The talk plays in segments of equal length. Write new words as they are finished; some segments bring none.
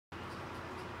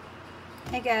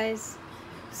Hey guys,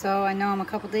 so I know I'm a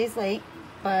couple days late,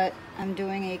 but I'm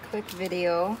doing a quick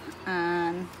video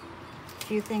on a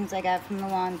few things I got from the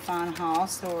lawn fawn haul.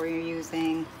 So we're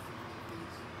using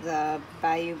the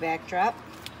bayou backdrop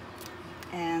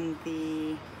and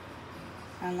the,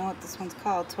 I don't know what this one's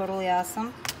called, Totally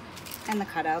Awesome, and the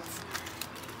cutouts.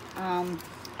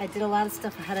 I did a lot of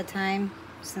stuff ahead of time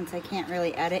since I can't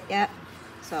really edit yet,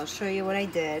 so I'll show you what I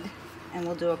did and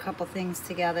we'll do a couple things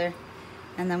together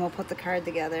and then we'll put the card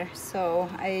together. So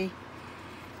I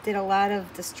did a lot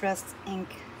of distressed ink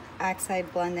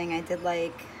oxide blending. I did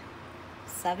like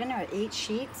 7 or 8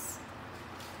 sheets.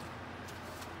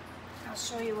 I'll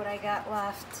show you what I got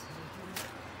left.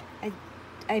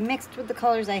 I mixed with the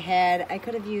colors I had. I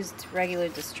could have used regular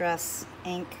distress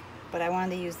ink, but I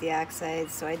wanted to use the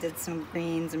oxides, so I did some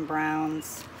greens and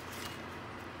browns,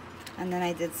 and then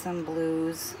I did some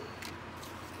blues,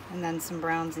 and then some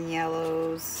browns and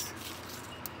yellows.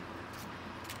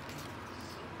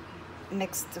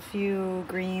 Mixed a few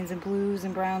greens and blues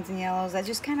and browns and yellows. I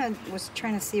just kind of was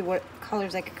trying to see what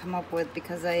colors I could come up with,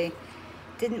 because I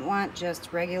didn't want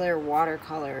just regular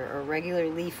watercolor or regular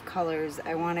leaf colors.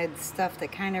 I wanted stuff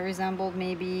that kind of resembled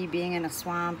maybe being in a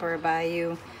swamp or a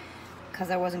bayou, because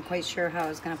I wasn't quite sure how I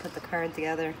was going to put the card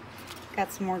together.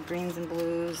 Got some more greens and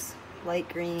blues, light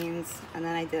greens, and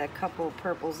then I did a couple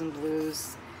purples and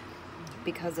blues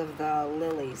because of the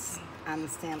lilies on the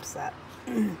stamp set.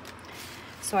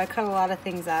 So I cut a lot of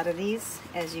things out of these,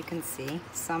 as you can see.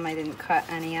 Some I didn't cut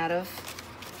any out of.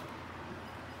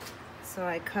 So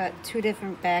I cut 2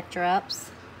 different backdrops,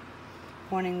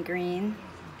 one in green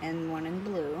and one in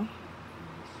blue.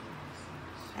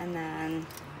 And then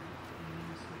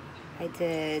I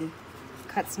did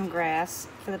cut some grass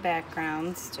for the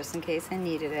backgrounds, just in case I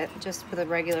needed it, just for the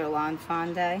regular lawn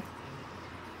fawn day.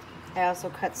 I also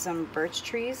cut some birch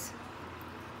trees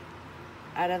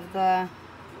out of the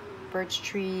birch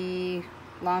tree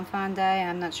lawn fawn day.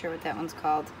 I'm not sure what that one's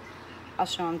called. I'll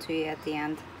show them to you at the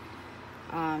end,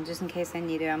 just in case I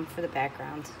needed them for the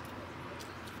background.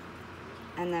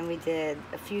 And then we did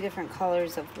a few different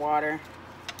colors of water.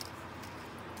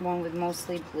 One with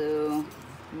mostly blue,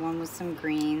 one with some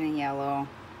green and yellow,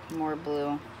 more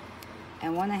blue,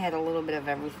 and one that had a little bit of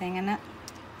everything in it.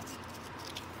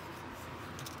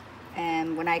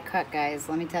 And when I cut, guys,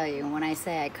 let me tell you, when I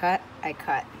say I cut, I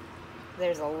cut.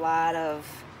 There's a lot of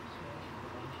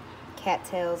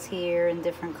cattails here in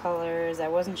different colors. I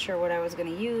wasn't sure what I was going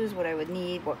to use, what I would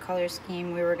need, what color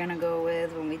scheme we were going to go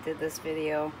with when we did this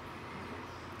video.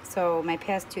 So my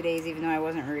past 2 days, even though I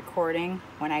wasn't recording,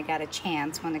 when I got a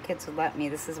chance, when the kids would let me,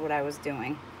 this is what I was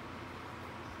doing.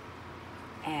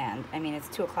 And I mean, it's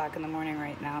 2 o'clock in the morning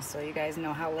right now, so you guys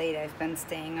know how late I've been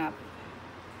staying up.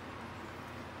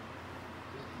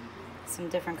 Some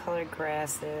different colored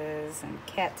grasses and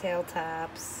cattail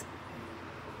tops.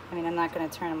 I mean, I'm not going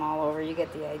to turn them all over. You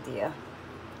get the idea.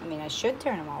 I mean, I should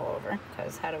turn them all over,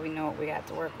 because how do we know what we got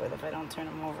to work with if I don't turn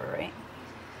them over, right?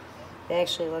 It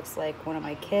actually looks like one of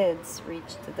my kids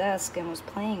reached the desk and was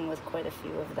playing with quite a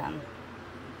few of them.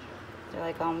 They're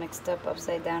like all mixed up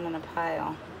upside down in a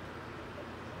pile.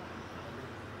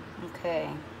 Okay,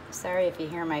 sorry if you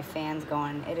hear my fans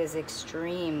going. It is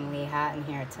extremely hot in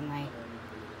here tonight.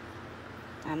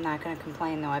 I'm not going to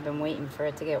complain though. I've been waiting for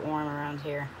it to get warm around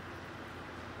here.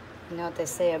 You know what they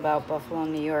say about Buffalo,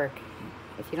 New York?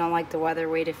 If you don't like the weather,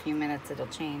 wait a few minutes, it'll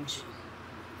change.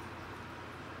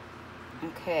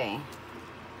 Okay.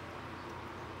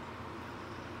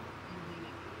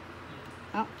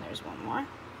 Oh, there's one more.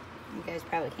 You guys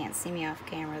probably can't see me off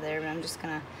camera there, but I'm just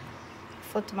going to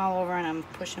flip them all over and I'm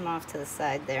pushing them off to the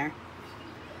side there.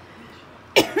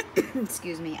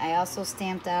 Excuse me. I also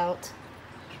stamped out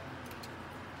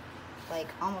like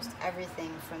almost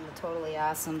everything from the Totally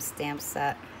Awesome stamp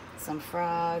set. Some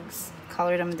frogs,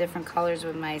 colored them different colors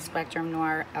with my Spectrum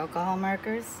Noir alcohol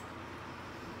markers.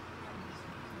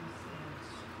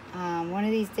 One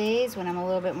of these days, when I'm a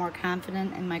little bit more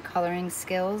confident in my coloring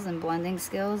skills and blending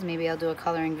skills, maybe I'll do a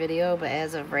coloring video, but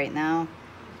as of right now,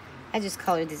 I just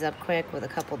colored these up quick with a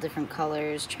couple different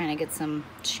colors, trying to get some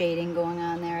shading going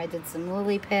on there. I did some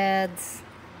lily pads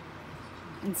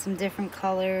in some different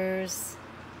colors.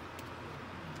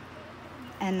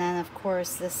 And then, of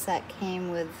course, this set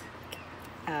came with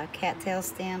cattail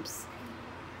stamps.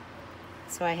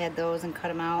 So I had those and cut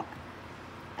them out.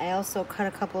 I also cut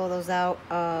a couple of those out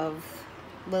of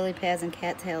lily pads and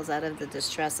cattails out of the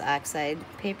Distress Oxide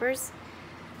papers.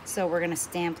 So we're going to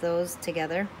stamp those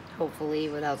together, hopefully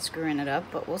without screwing it up,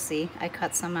 but we'll see. I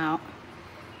cut some out.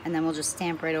 And then we'll just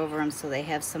stamp right over them so they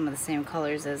have some of the same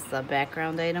colors as the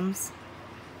background items.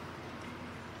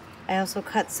 I also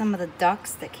cut some of the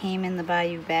ducks that came in the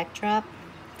Bayou backdrop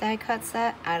die cut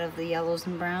set out of the yellows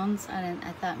and browns. I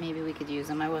thought maybe we could use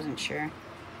them. I wasn't sure.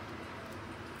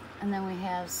 And then we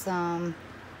have some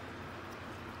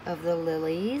of the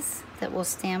lilies that we'll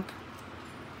stamp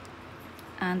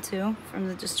onto from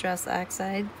the Distress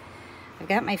Oxide. I've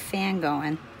got my fan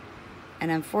going,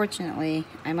 and unfortunately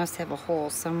I must have a hole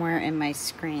somewhere in my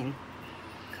screen,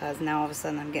 because now all of a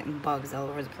sudden I'm getting bugs all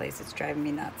over the place. It's driving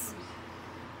me nuts.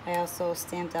 I also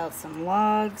stamped out some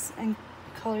logs and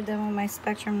colored them with my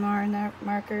Spectrum Noir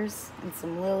markers, and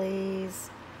some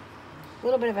lilies, a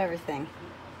little bit of everything,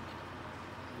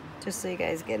 just so you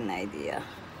guys get an idea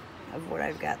of what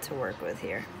I've got to work with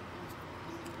here.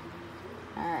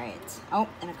 Alright, oh,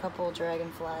 and a couple of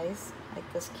dragonflies,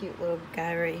 like this cute little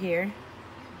guy right here.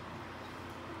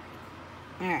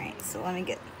 Alright, so let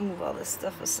me move all this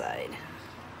stuff aside.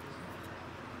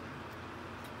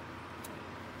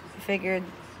 I figured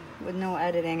with no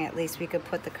editing, at least we could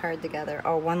put the card together.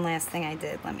 Oh, one last thing I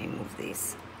did, let me move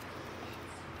these.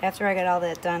 After I got all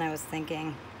that done, I was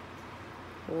thinking,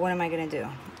 what am I going to do?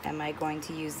 Am I going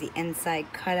to use the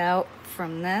inside cutout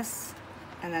from this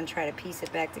and then try to piece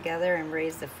it back together and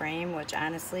raise the frame, which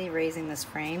honestly, raising this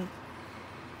frame,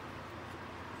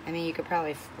 I mean, you could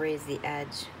probably raise the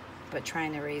edge, but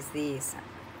trying to raise these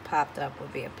popped up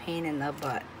would be a pain in the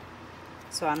butt.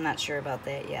 So I'm not sure about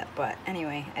that yet. But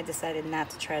anyway, I decided not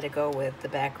to try to go with the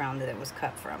background that it was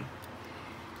cut from.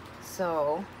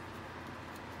 So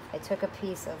I took a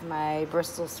piece of my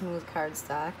Bristol Smooth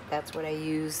cardstock. That's what I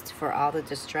used for all the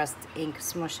distressed ink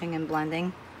smushing and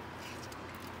blending.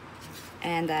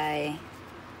 And I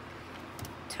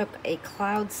took a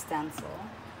cloud stencil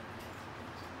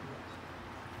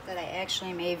that I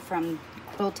actually made from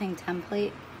quilting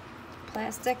template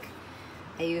plastic.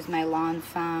 I used my Lawn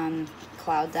Fawn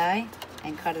cloud die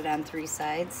and cut it on 3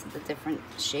 sides, the different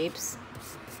shapes.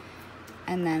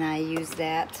 And then I used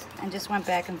that and just went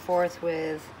back and forth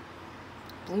with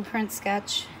Blueprint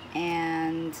Sketch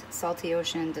and Salty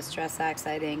Ocean Distress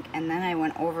Oxide ink, and then I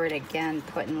went over it again,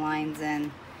 putting lines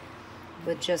in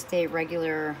with just a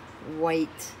regular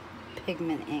white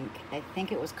pigment ink. I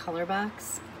think it was Color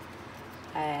Box.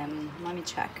 Let me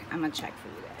check. I'm gonna check for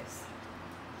you guys.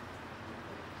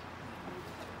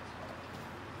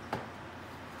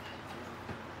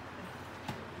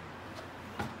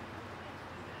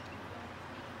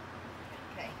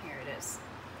 Okay, here it is.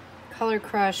 Color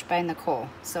Crush by Nicole.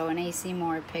 So an AC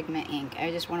Moore pigment ink. I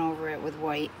just went over it with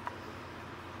white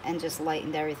and just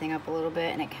lightened everything up a little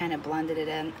bit, and it kind of blended it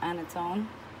in on its own.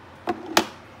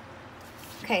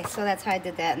 Okay, so that's how I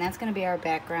did that, and that's going to be our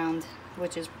background,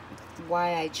 which is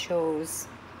why I chose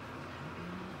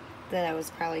that I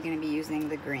was probably going to be using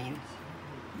the green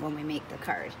when we make the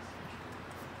card.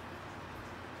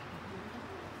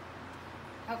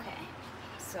 Okay,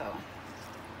 so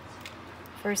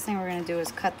first thing we're going to do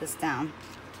is cut this down.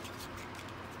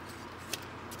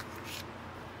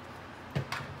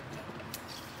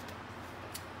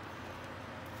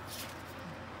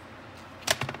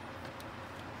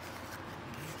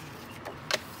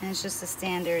 And it's just a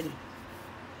standard,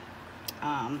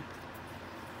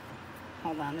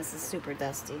 hold on, this is super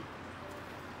dusty.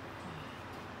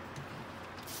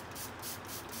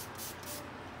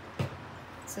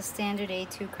 It's a standard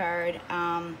A2 card.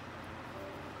 I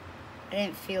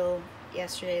didn't feel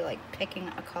yesterday like picking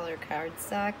a color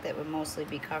cardstock that would mostly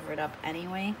be covered up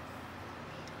anyway.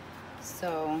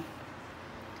 So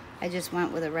I just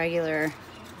went with a regular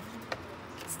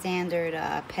standard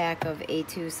pack of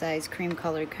A2 size cream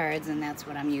colored cards, and that's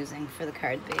what I'm using for the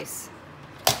card base.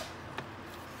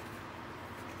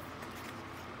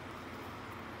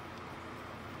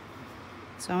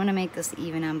 So I'm going to make this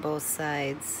even on both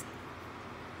sides.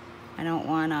 I don't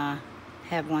want to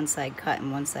have one side cut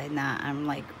and one side not. I'm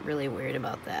like really weird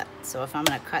about that. So if I'm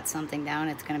going to cut something down,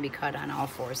 it's going to be cut on all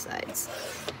 4 sides.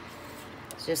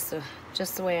 It's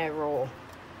just the way I roll.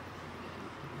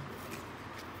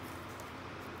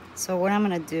 So what I'm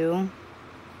going to do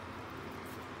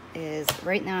is,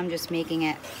 right now I'm just making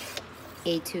it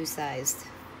A2 sized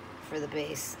for the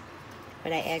base.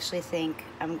 But I actually think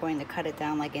I'm going to cut it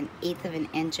down like 1/8 of an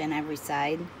inch on every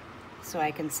side, so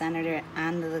I can center it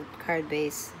onto the card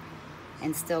base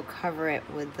and still cover it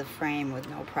with the frame with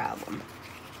no problem.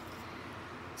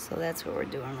 So that's what we're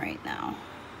doing right now.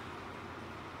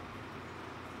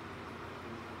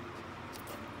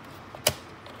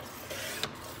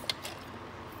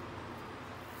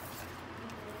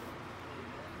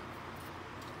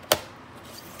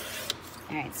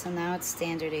 Alright, so now it's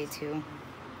standard A2,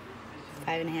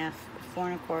 5.5,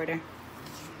 4 1/4.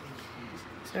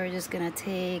 So we're just gonna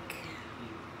take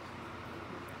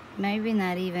maybe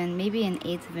not even, maybe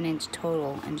 1/8 of an inch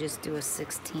total and just do a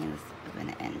 1/16 of an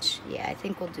inch. Yeah, I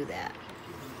think we'll do that.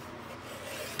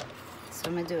 So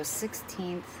I'm gonna do a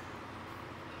 1/16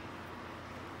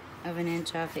 of an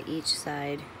inch off of each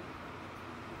side.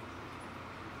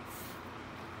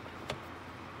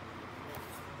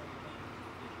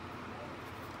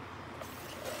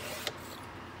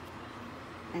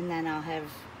 And then I'll have,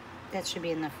 that should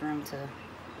be enough room to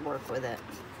work with it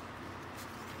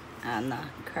on the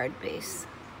card base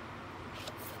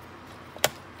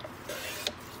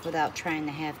without trying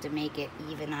to have to make it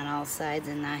even on all sides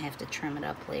and not have to trim it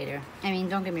up later. I mean,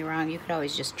 don't get me wrong, you could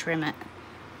always just trim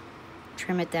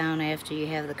it down after you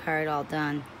have the card all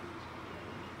done.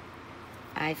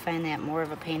 I find that more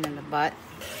of a pain in the butt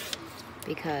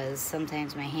because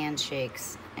sometimes my hand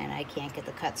shakes and I can't get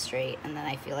the cut straight, and then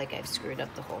I feel like I've screwed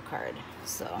up the whole card.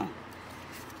 So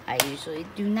I usually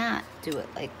do not do it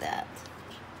like that.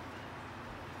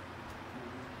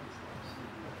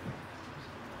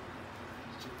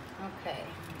 Okay.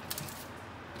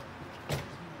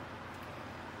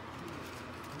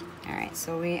 Alright,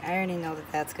 so I already know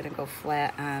that that's going to go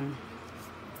flat on...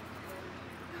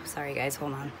 Sorry guys,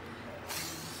 hold on.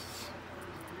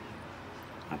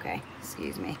 Okay,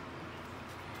 excuse me.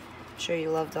 I'm sure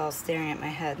you loved all staring at my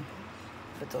head,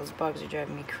 but those bugs are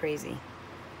driving me crazy.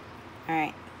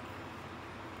 Alright,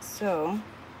 so,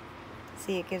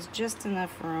 see, it gives just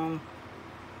enough room.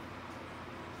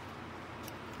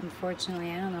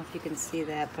 Unfortunately, I don't know if you can see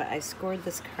that, but I scored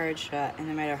this card shut, and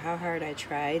no matter how hard I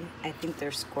tried, I think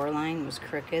their score line was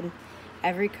crooked.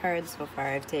 Every card so far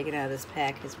I've taken out of this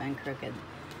pack has been crooked.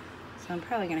 So I'm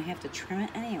probably going to have to trim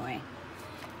it anyway.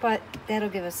 But that'll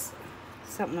give us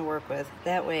something to work with.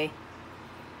 That way,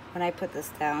 when I put this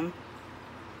down,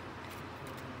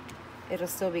 it'll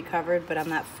still be covered, but I'm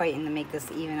not fighting to make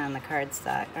this even on the card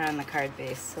stock, or on the card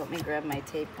base. So let me grab my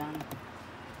tape gun.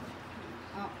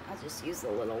 Oh, I'll just use the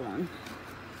little one.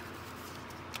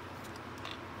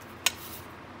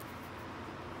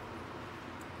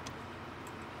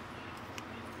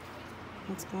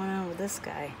 What's going on with this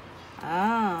guy?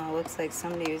 Oh, looks like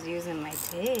somebody was using my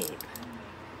tape.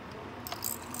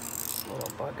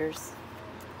 Little buggers.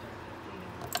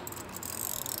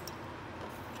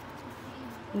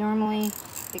 Normally,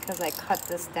 because I cut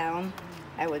this down,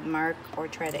 I would mark or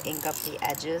try to ink up the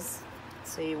edges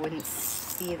so you wouldn't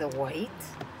see the white.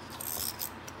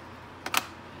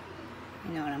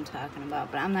 You know what I'm talking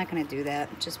about, but I'm not going to do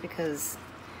that just because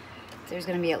there's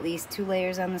going to be at least 2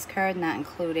 layers on this card, not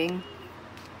including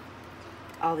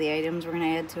all the items we're going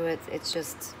to add to it. It's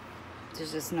just,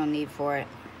 there's just no need for it.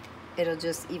 It'll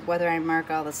just, whether I mark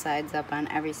all the sides up on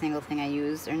every single thing I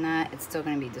use or not, it's still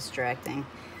going to be distracting.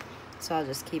 So I'll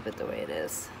just keep it the way it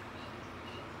is.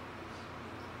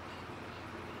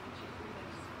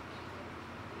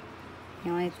 The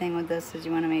only thing with this is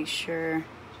you want to make sure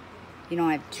you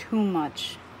don't have too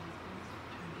much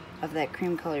of that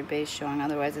cream colored base showing,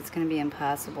 otherwise it's going to be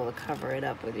impossible to cover it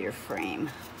up with your frame.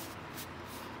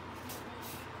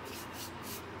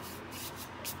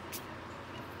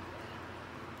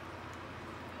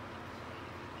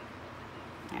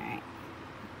 Alright,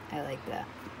 I like that.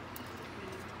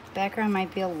 Background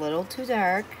might be a little too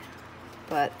dark,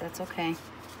 but that's okay.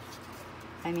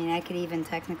 I mean, I could even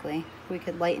technically, we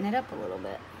could lighten it up a little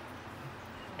bit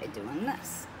by doing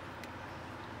this.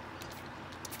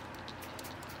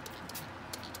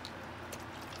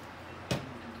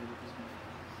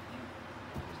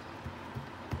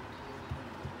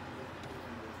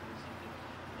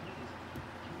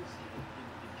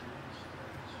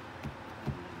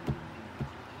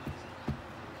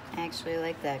 I actually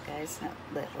like that, guys.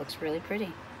 That looks really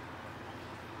pretty.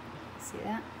 See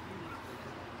that?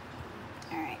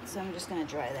 Alright, so I'm just going to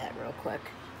dry that real quick.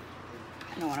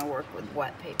 I don't want to work with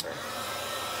wet paper.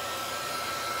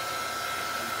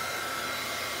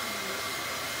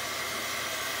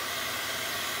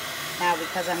 Now,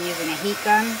 because I'm using a heat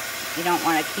gun, you don't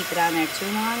want to keep it on there too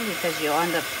long because you'll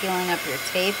end up peeling up your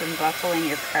tape and buckling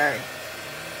your card.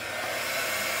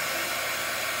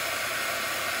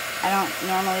 I don't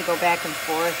normally go back and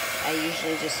forth. I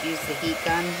usually just use the heat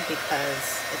gun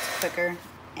because it's quicker,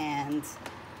 and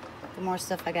the more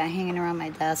stuff I got hanging around my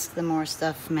desk, the more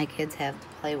stuff my kids have to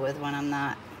play with when I'm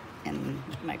not in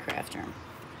my craft room.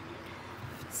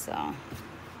 So,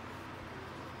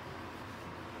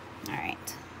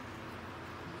 alright.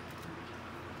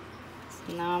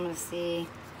 So now I'm going to see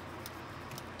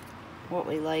what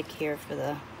we like here for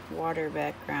the water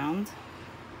background.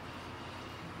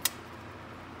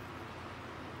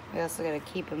 We also got to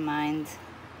keep in mind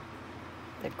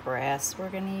the grass we're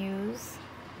going to use.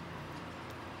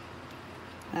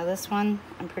 Now this one,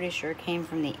 I'm pretty sure came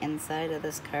from the inside of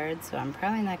this card, so I'm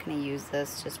probably not going to use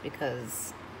this just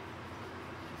because,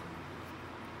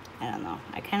 I don't know.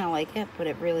 I kind of like it, but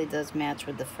it really does match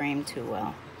with the frame too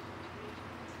well.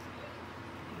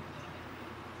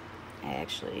 I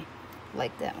actually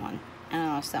like that one. I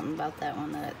don't know, something about that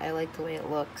one that I like the way it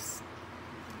looks.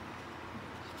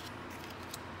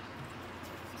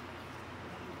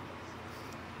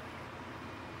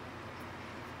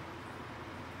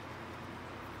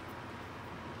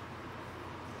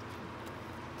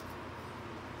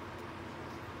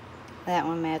 That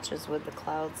one matches with the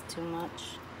clouds too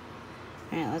much.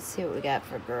 Alright, let's see what we got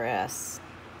for grass.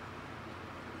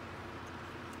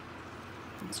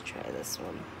 Let's try this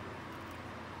one.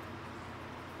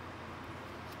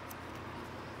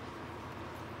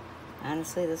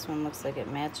 Honestly, this one looks like it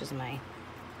matches my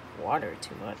water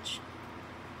too much.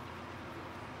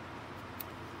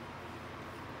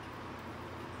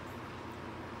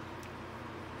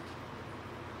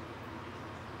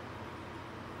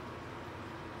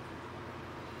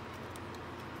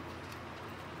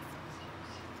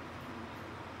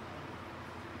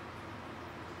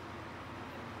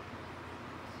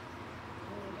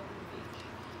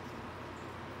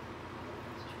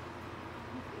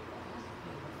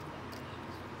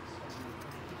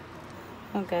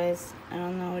 Oh guys, I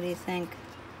don't know, what do you think?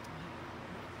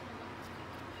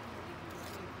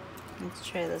 Let's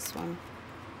try this one.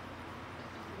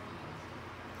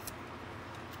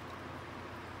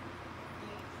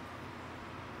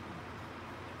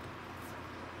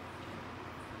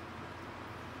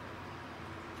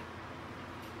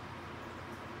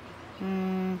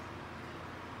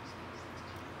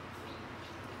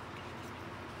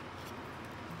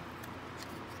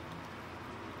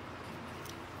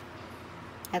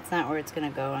 That's not where it's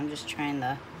gonna go. I'm just trying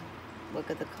to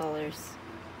look at the colors.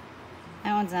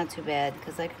 That one's not too bad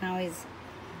because I can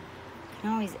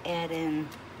always add in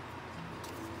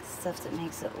stuff that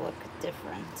makes it look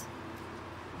different.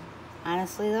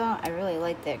 Honestly though, I really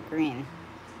like that green.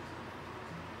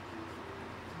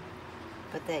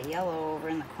 But that yellow over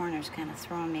in the corner is kind of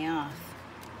throwing me off.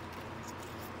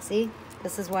 See?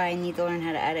 This is why I need to learn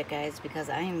how to edit, guys, because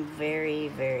I am very,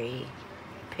 very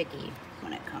picky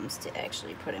when it comes to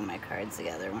actually putting my cards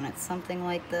together. When it's something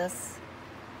like this,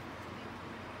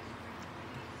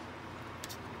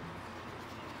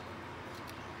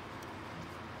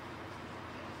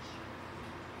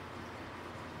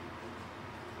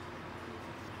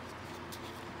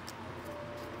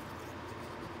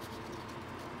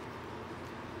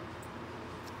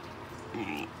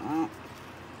 alright, well,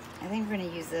 I think we're going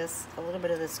to use this, a little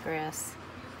bit of this grass,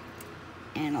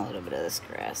 and a little bit of this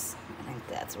grass. I think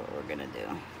that's what we're gonna do.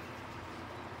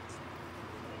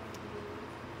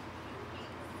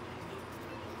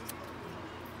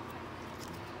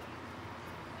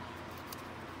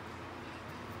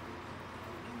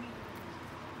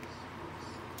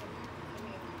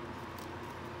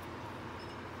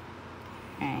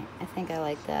 Alright, I think I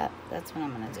like that. That's what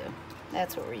I'm gonna do.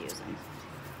 That's what we're using.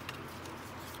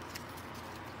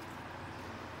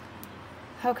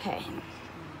 Okay.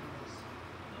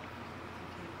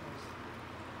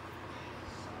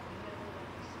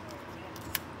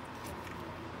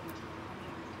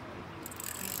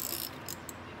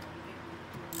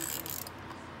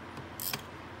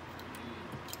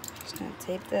 Just gonna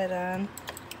tape that on.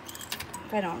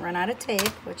 If I don't run out of tape,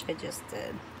 which I just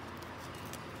did.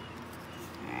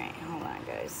 Alright, hold on,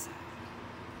 guys.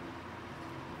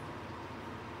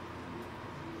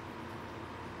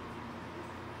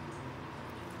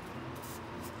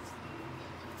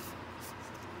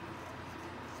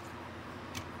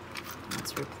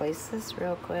 Let's replace this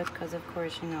real quick, because of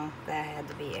course, you know, that had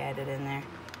to be added in there.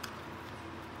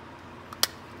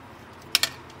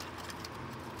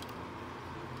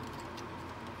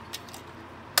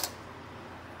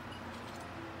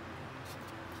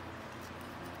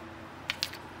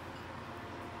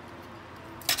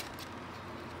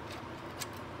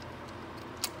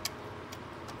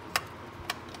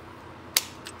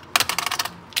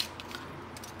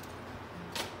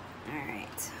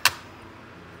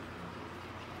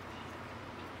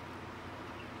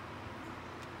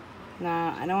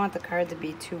 Now, I don't want the card to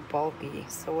be too bulky,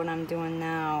 so what I'm doing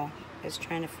now is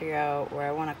trying to figure out where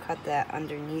I want to cut that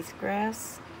underneath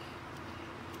grass.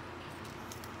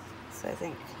 So I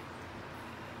think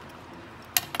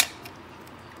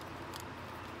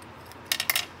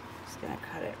just gonna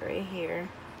cut it right here.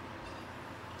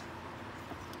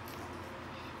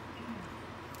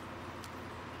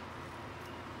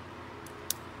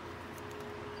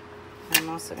 I'm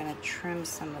also gonna trim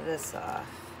some of this off,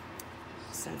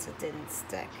 since it didn't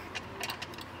stick.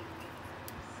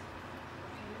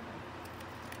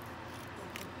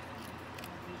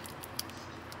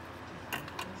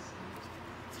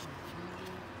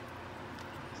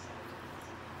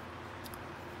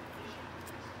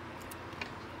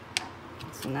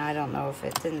 So now I don't know if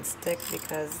it didn't stick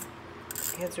because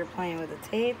kids were playing with the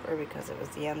tape, or because it was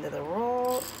the end of the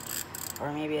roll,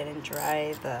 or maybe I didn't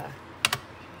dry the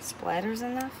splatters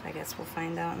enough. I guess we'll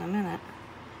find out in a minute.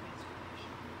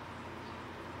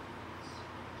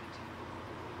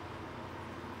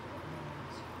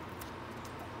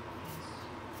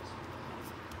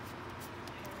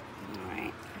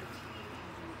 Alright.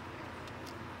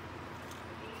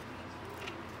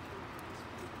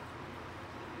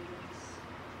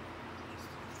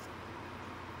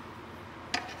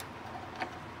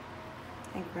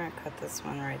 I think we're going to cut this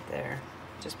one right there,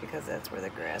 just because that's where the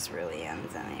grass really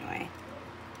ends anyway.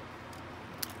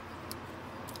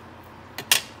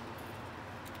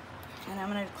 And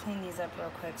I'm going to clean these up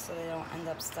real quick so they don't end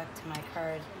up stuck to my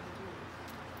card.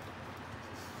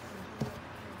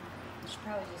 I should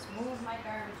probably just move my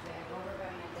garbage bag over by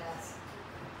my desk.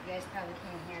 You guys probably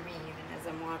can't hear me even as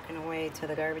I'm walking away to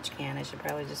the garbage can. I should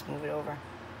probably just move it over.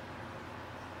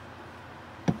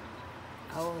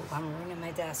 Oh, I'm ruining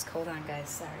my desk. Hold on, guys.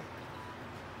 Sorry.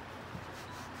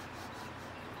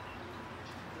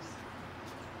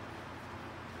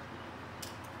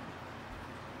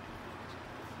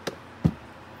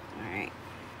 All right.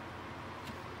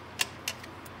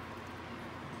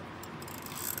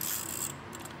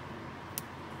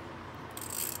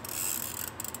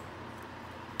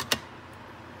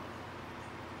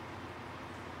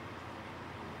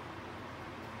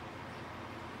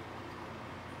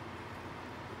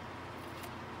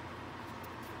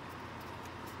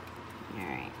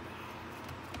 Alright.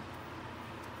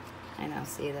 I know,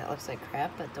 see, that looks like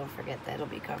crap, but don't forget that'll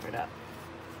be covered up.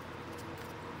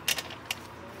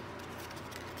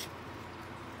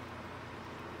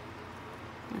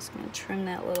 I'm just going to trim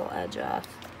that little edge off.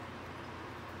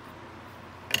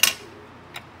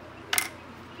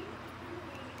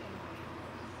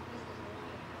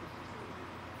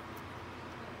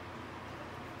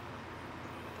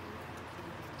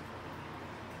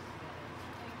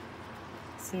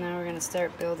 So now we're going to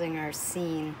start building our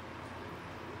scene.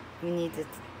 We need to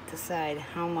decide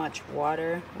how much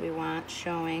water we want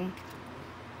showing.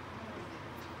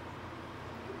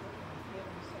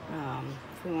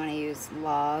 If we want to use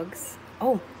logs.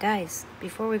 Oh, guys,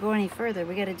 before we go any further,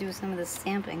 we got to do some of the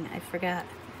stamping. I forgot.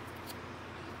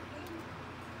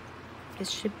 This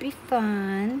should be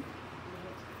fun.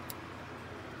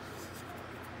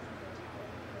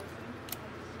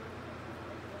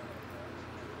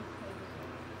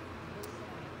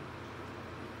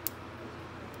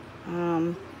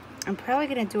 I'm probably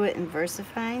going to do it in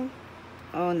VersaFine.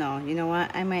 Oh no, you know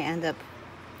what? I might end up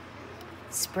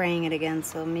spraying it again,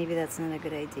 so maybe that's not a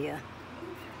good idea.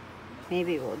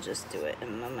 Maybe we'll just do it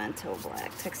in Memento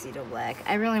Black, Tuxedo Black.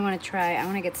 I really want to try, I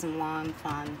want to get some Lawn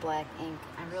Fawn black ink.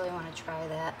 I really want to try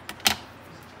that.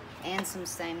 And some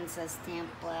Simon Says Stamp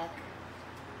Black.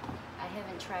 I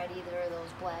haven't tried either of those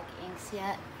black inks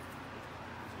yet.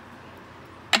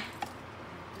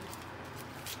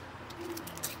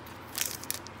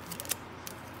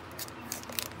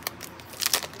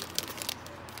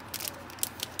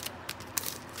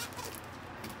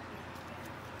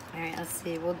 Alright, let's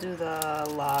see. We'll do the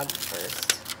log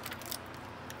first.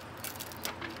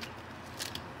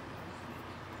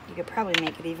 You could probably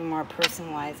make it even more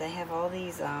personalized. I have all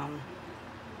these,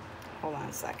 hold on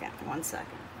a second. 1 second.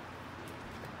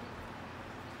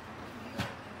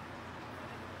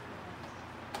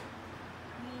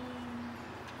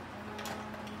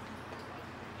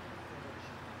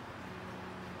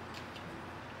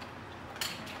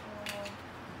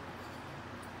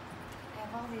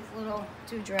 All these little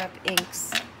dewdrop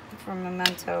inks from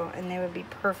Memento, and they would be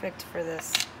perfect for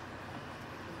this.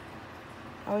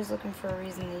 Always looking for a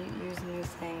reason to use new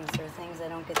things, or things I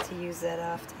don't get to use that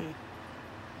often.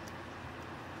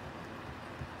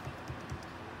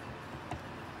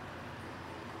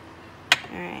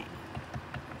 Alright.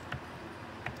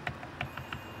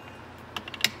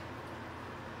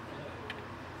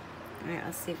 Alright,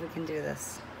 let's see if we can do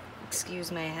this.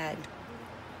 Excuse my head.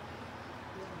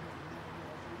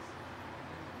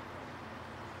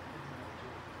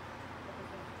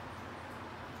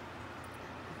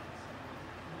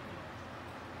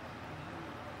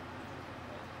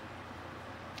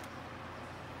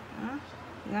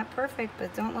 Not perfect,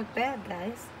 but don't look bad,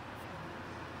 guys.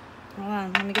 Hold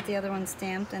on, let me get the other one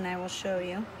stamped and I will show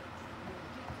you.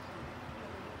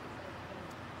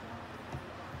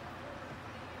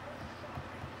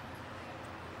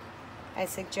 I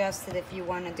suggested if you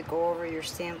wanted to go over your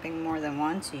stamping more than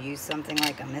once, you use something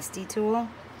like a Misty tool.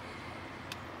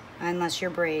 Unless you're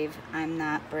brave. I'm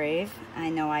not brave. I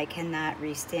know I cannot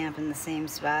restamp in the same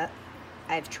spot.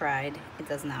 I've tried. It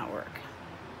does not work.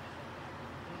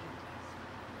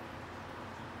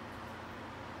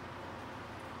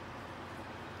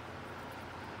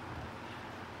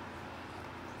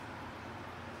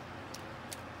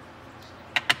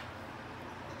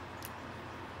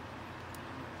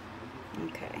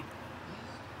 Okay.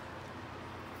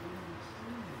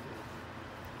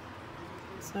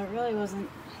 So it really wasn't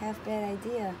half bad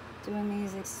idea doing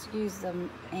these. Excuse the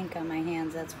ink on my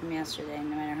hands, that's from yesterday,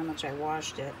 no matter how much I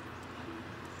washed it.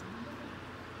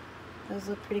 Those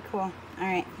look pretty cool.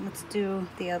 Alright, let's do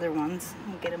the other ones.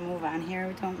 We'll get a move on here.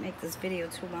 We don't make this video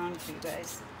too long for you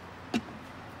guys.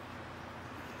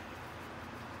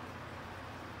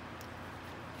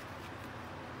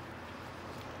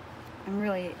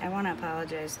 I want to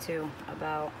apologize too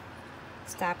about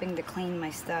stopping to clean my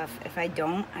stuff. If I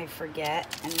don't, I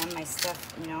forget, and then my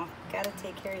stuff, you know, gotta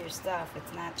take care of your stuff.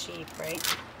 It's not cheap,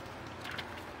 right?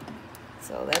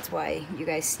 So that's why you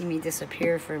guys see me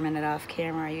disappear for a minute off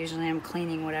camera. Usually I'm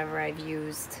cleaning whatever I've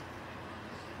used.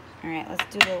 Alright, let's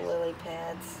do the lily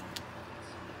pads.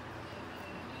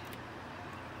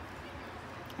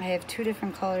 I have 2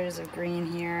 different colors of green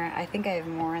here. I think I have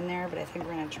more in there, but I think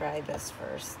we're going to try this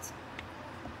first.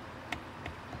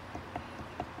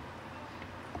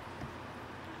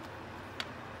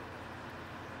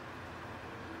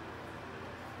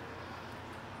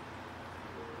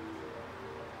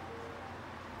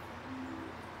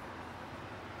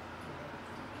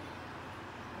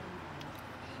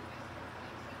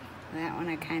 That one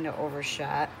I kind of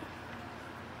overshot.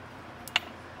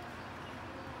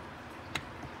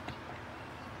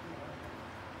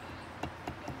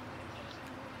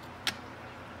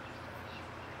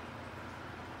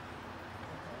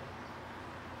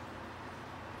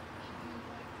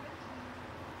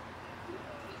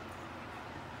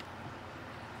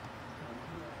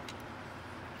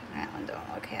 That one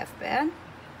don't look half bad.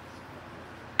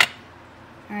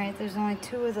 Alright, there's only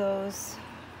 2 of those.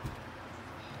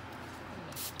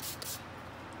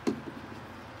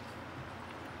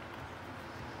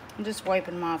 I'm just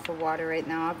wiping them off with water right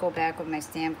now. I'll go back with my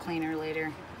stamp cleaner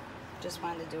later. Just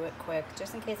wanted to do it quick,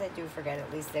 just in case I do forget.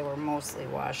 At least they were mostly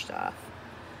washed off.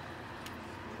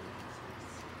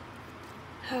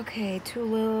 Okay, 2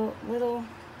 little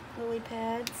lily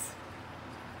pads.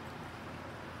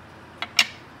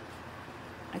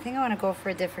 I think I want to go for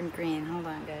a different green. Hold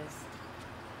on, guys.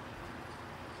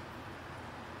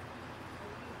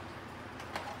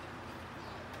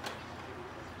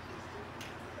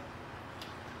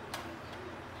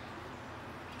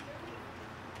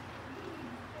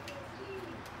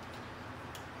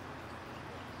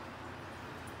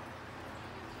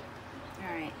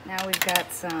 Alright, now we've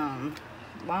got some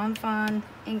Lawn Fawn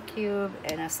ink cube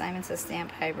and a Simon Says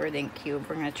Stamp hybrid ink cube.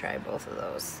 We're going to try both of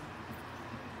those.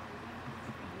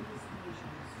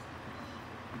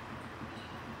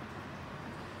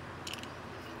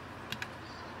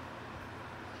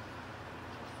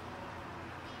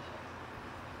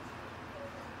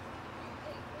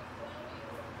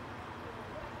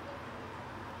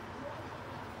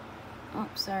 Oh,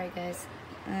 sorry guys.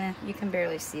 You can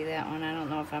barely see that one. I don't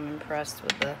know if I'm impressed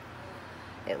with the,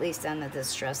 at least on the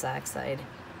Distress Oxide.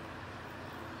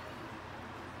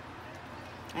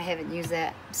 I haven't used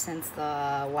that since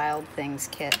the Wild Things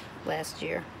kit last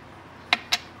year.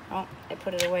 Oh, I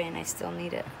put it away and I still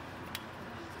need it.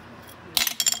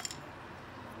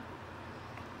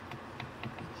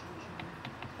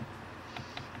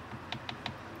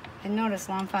 I noticed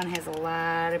Lawn Fawn has a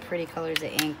lot of pretty colors of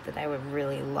ink that I would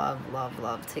really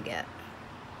love to get.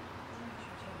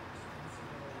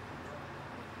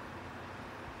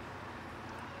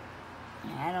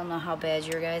 I don't know how bad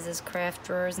your guys' craft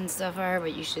drawers and stuff are,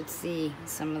 but you should see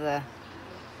some of the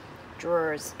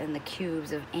drawers and the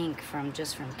cubes of ink from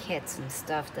kits and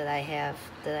stuff that I have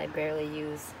that I barely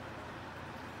use.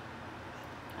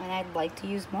 And I'd like to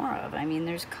use more of. I mean,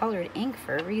 there's colored ink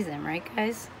for a reason, right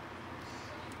guys?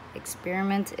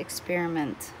 Experiment,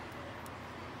 experiment.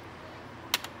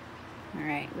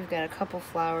 Alright, we've got a couple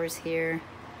flowers here.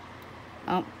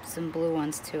 Oh, some blue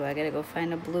ones too. I gotta go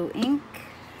find a blue ink.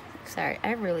 Sorry,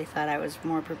 I really thought I was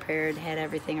more prepared, had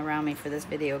everything around me for this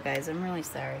video, guys. I'm really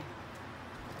sorry.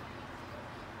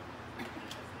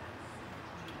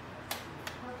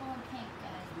 Purple and pink,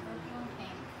 guys. Purple and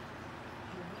pink.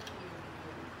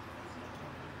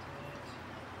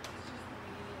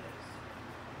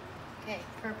 Okay,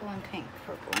 purple and pink,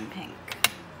 purple and pink.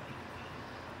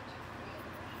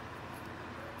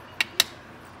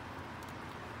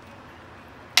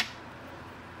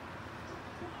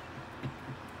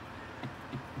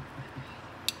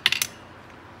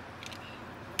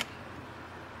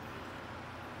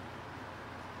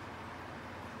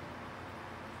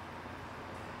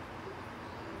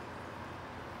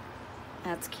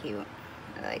 That's cute.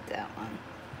 I like that one.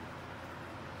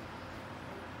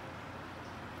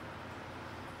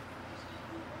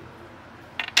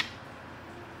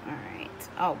 Alright,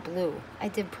 Oh, blue. I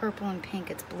did purple and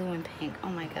pink. It's blue and pink. Oh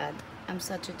my god. I'm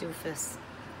such a doofus.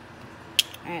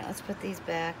 Alright, let's put these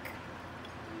back.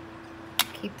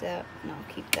 Keep that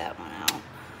one out.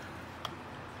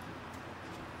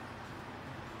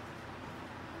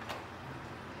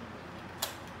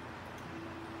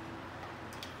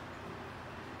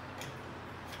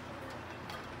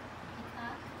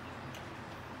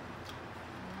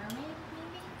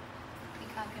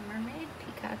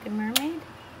 Peacock and mermaid.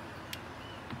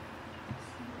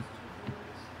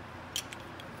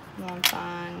 One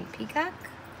fawn peacock.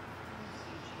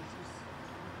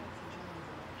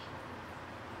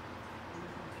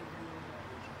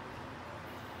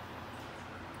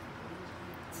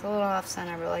 It's a little off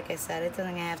center, but like I said, it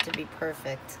doesn't have to be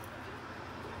perfect.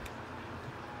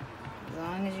 As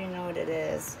long as you know what it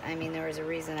is. I mean, there was a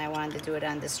reason I wanted to do it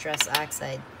on Distress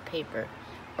Oxide paper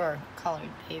or colored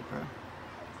paper.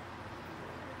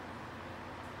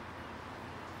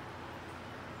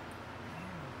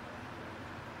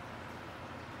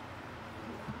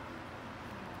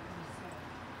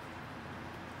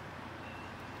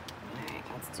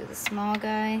 Let's do the small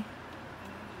guy.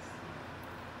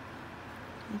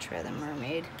 And try the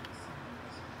mermaid.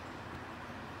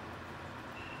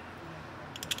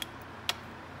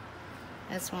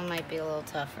 This one might be a little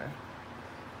tougher.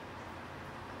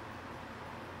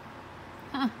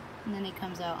 Huh. And then he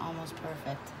comes out almost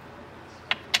perfect.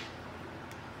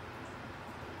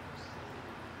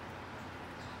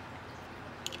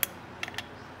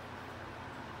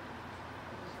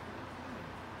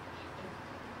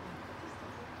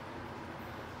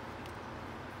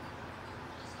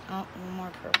 Oh, one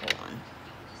more purple one.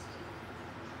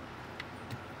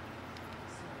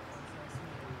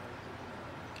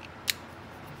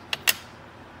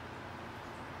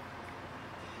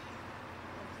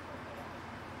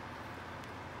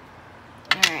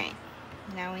 Alright,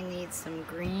 now we need some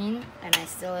green, and I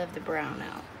still have the brown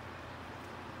out.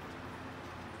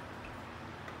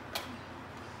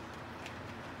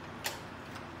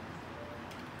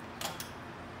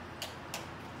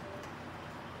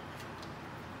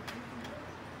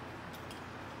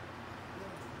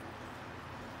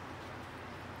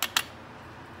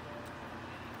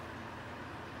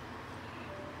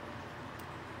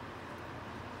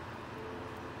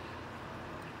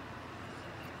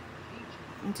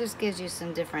 It just gives you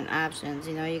some different options.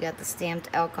 You know, you got the stamped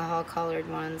alcohol colored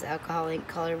ones, alcohol ink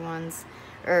colored ones,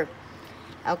 or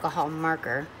alcohol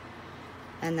marker,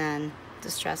 and then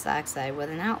Distress Oxide with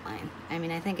an outline. I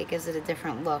mean, I think it gives it a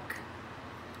different look.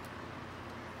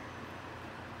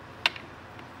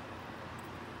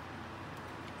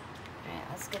 Alright,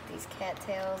 let's get these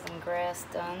cattails and grass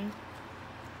done.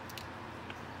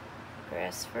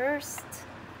 Grass first.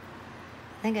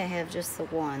 I think I have just the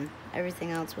one.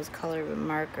 Everything else was colored with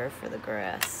marker for the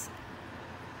grass.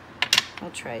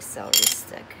 We'll try celery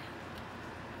stick.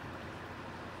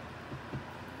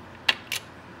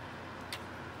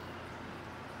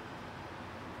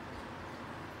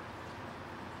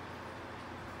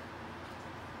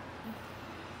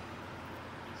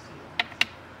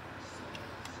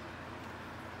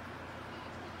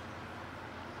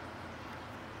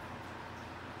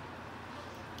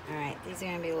 Alright, these are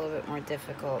going to be a little bit more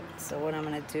difficult. So what I'm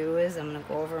going to do is I'm going to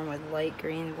go over them with light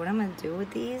green. What I'm going to do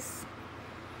with these,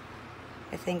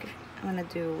 I think I'm going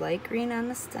to do light green on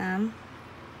the stem.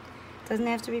 It doesn't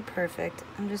have to be perfect.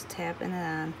 I'm just tapping it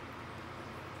on.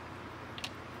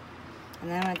 And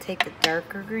then I'm going to take the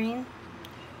darker green.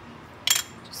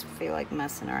 Just feel like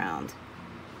messing around.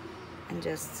 And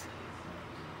just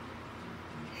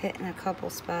hitting a couple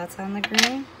spots on the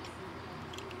green.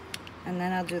 And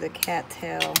then I'll do the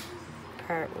cattail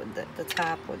part with the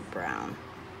top with brown.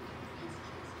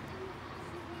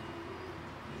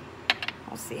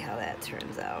 We'll see how that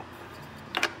turns out.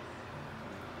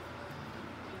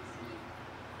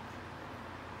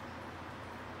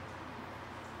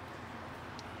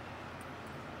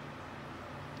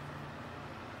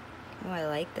 Oh, I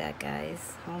like that,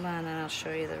 guys. Hold on and I'll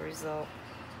show you the result.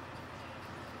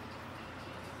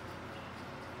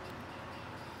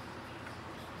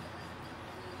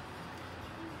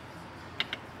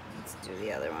 Do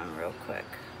the other one real quick.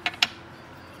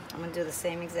 I'm going to do the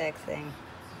same exact thing.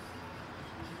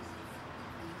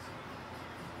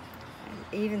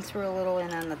 I even threw a little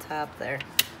in on the top there.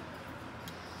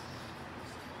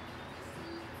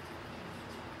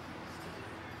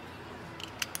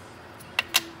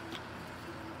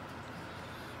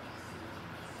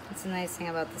 That's the nice thing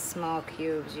about the small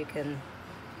cubes. You can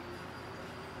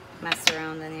mess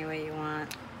around any way you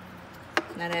want.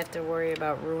 Not have to worry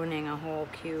about ruining a whole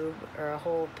cube or a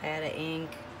whole pad of ink.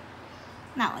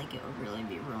 Not like it would really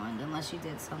be ruined unless you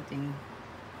did something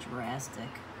drastic.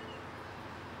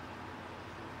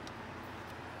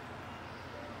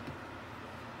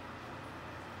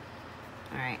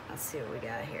 All right, let's see what we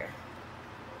got here.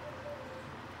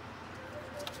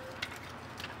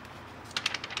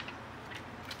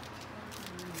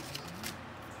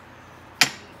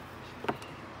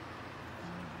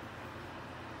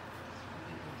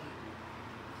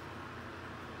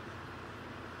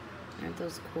 Aren't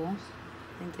those cool?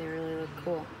 I think they really look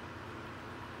cool.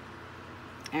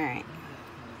 All right.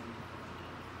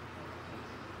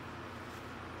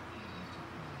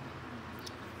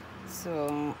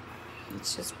 So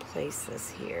let's just place this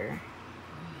here.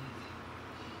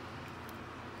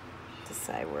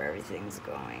 Decide where everything's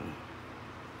going.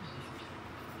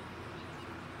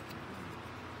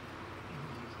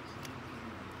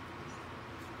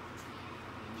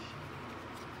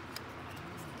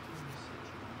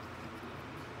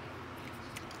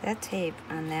 That tape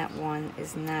on that one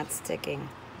is not sticking.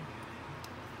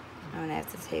 I'm gonna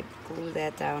have to glue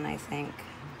that down, I think.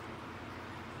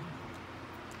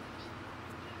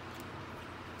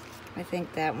 I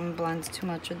think that one blends too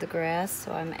much with the grass,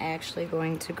 so I'm actually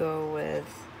going to go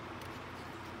with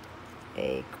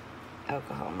a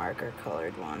alcohol marker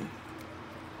colored one.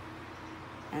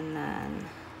 And then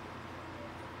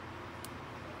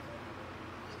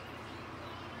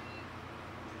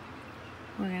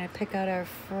we're gonna pick out our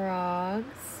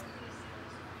frogs.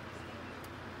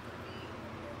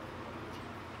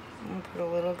 I'm gonna put a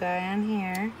little guy on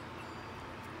here.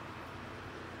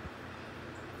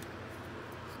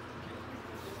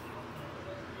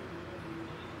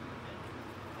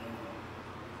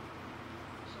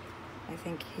 I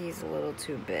think he's a little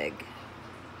too big.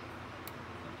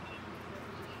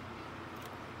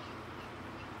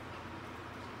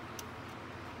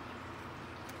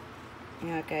 You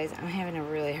know what, guys, I'm having a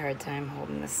really hard time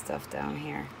holding this stuff down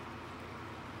here.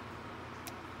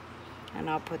 And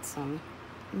I'll put some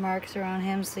marks around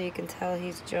him so you can tell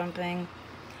he's jumping.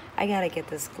 I gotta get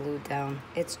this glued down.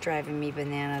 It's driving me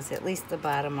bananas, at least the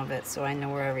bottom of it, so I know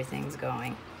where everything's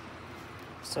going.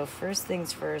 So first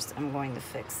things first, I'm going to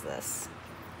fix this.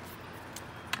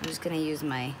 I'm just gonna use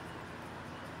my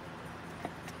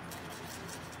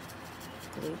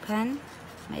glue pen,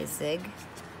 my Zig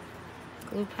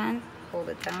glue pen. Hold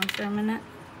it down for a minute.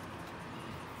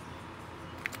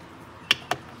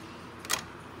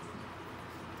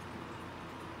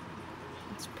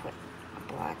 Let's put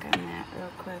a block on that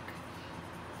real quick.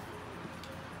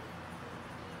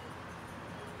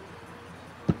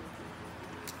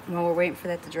 While we're waiting for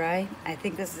that to dry, I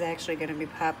think this is actually going to be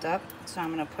popped up, so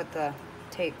I'm going to put the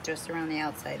tape just around the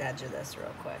outside edge of this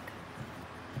real quick.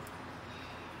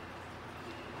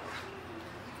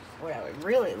 What I would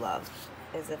really love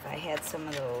is if I had some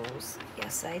of those.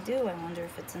 Yes, I do. I wonder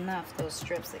if it's enough. Those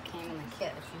strips that came in the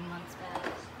kit a few months back.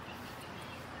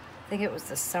 I think it was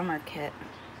the summer kit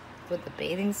with the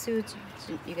bathing suits.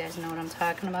 You guys know what I'm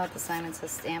talking about, the Simon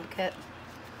Says stamp kit.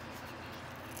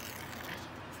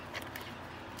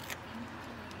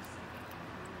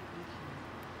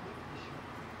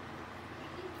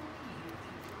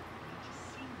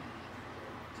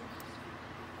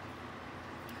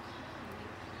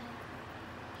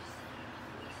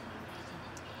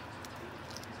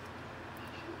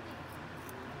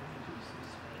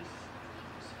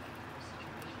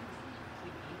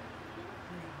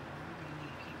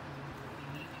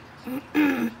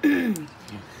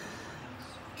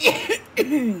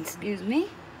 Excuse me.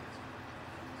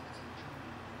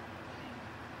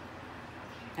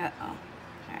 Uh-oh.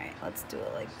 Alright, let's do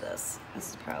it like this. This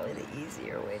is probably the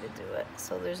easier way to do it,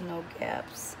 so there's no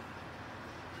gaps.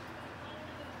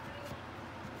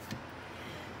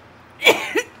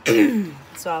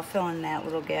 So I'll fill in that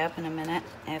little gap in a minute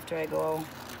after I go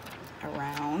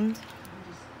around.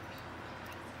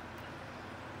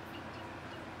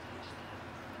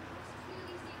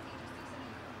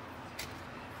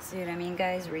 See what I mean,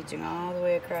 guys? Reaching all the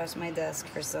way across my desk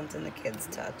for something the kids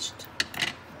touched.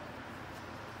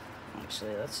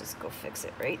 Actually, let's just go fix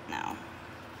it right now.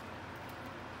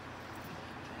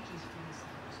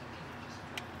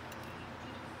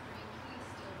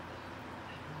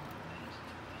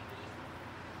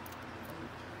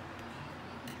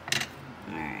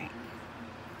 All right.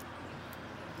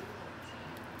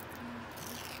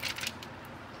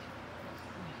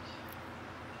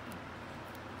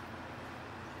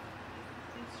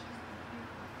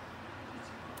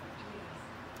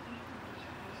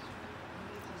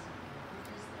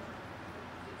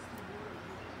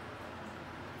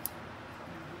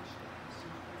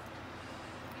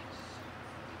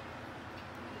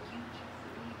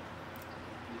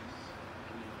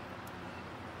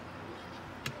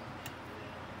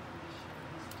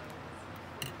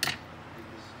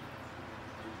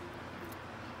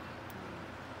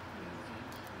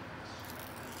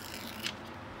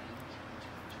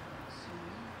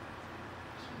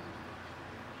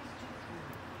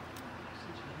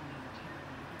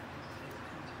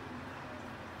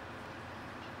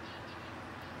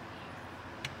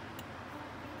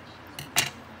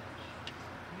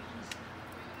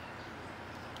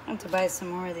 to buy some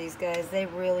more of these guys. They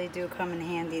really do come in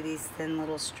handy, these thin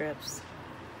little strips.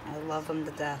 I love them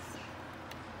to death.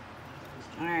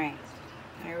 Alright,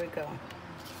 here we go.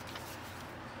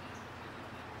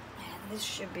 And this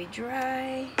should be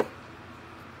dry.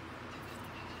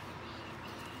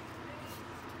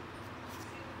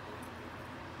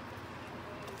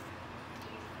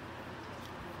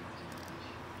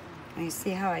 And you see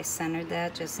how I centered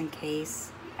that just in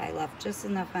case? I left just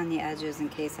enough on the edges in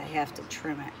case I have to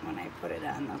trim it when I put it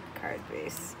on the card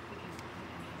base.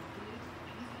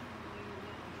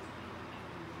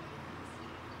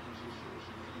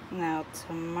 Now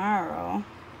tomorrow,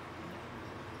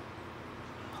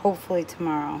 hopefully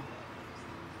tomorrow,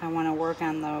 I want to work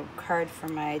on the card for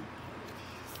my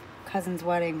cousin's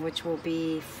wedding, which will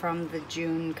be from the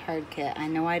June card kit. I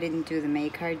know I didn't do the May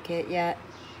card kit yet,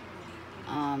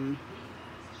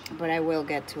 but I will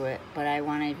get to it. But I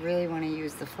really want to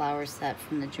use the flower set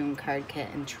from the June card kit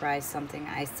and try something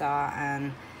I saw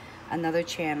on another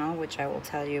channel, which I will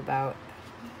tell you about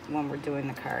when we're doing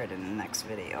the card in the next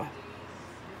video.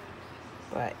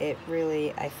 But it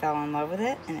really, I fell in love with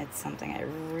it, and it's something I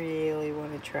really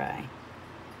want to try.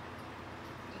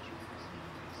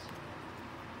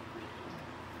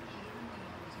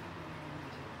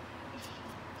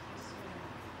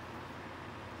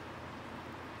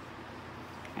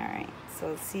 Alright,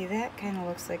 so see, that kind of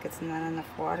looks like it's not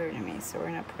enough water to me, so we're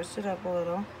going to push it up a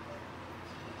little.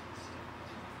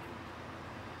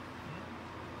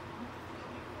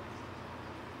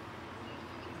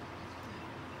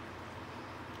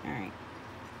 Alright,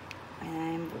 and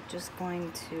I'm just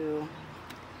going to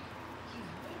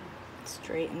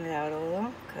straighten it out a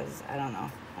little, because I don't know,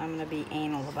 I'm going to be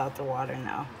anal about the water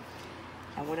now.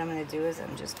 And what I'm going to do is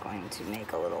I'm just going to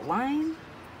make a little line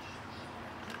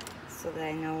so that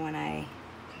I know when I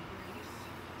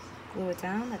glue it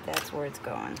down that that's where it's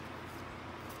going.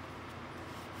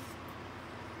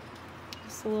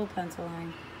 Just a little pencil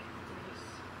line.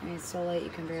 I mean, it's so light you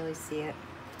can barely see it.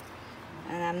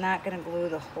 And I'm not going to glue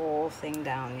the whole thing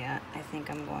down yet. I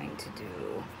think I'm going to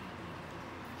do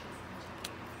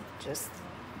just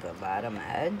the bottom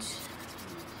edge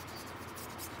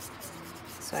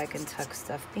so I can tuck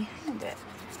stuff behind it.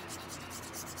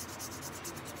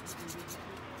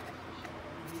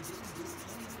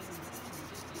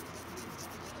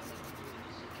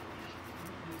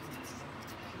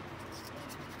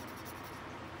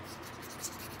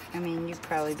 I mean, you'd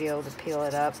probably be able to peel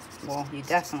it up. Well, you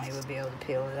definitely would be able to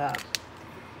peel it up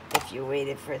if you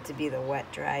waited for it to be the wet,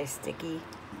 dry, sticky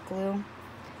glue,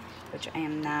 which I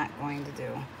am not going to do.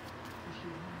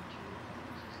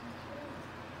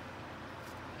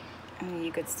 I mean,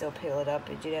 you could still peel it up,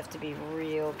 but you'd have to be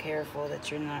real careful that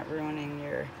you're not ruining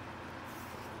your...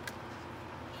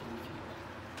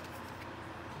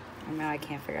 And now I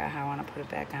can't figure out how I want to put it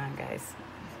back on, guys.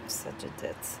 I'm such a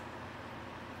ditz.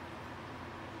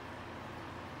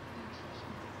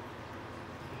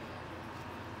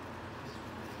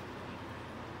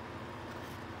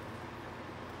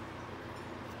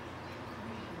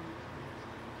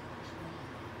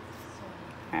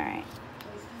 Alright.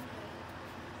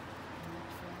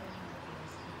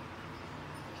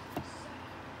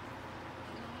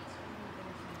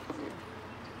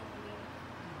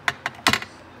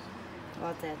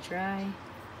 Let that dry.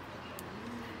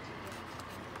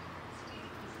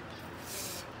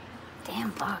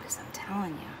 Damn bugs, I'm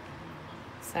telling you.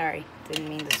 Sorry, didn't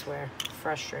mean to swear.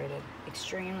 Frustrated.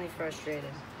 Extremely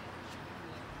frustrated.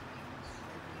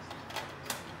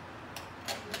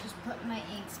 Just putting my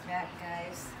inks back,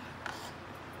 guys.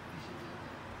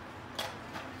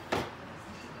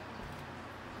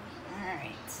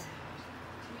 Alright.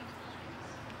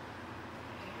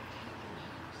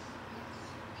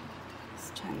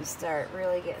 It's time to start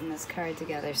really getting this card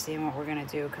together, seeing what we're going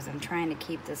to do, because I'm trying to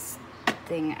keep this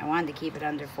thing, I wanted to keep it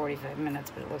under 45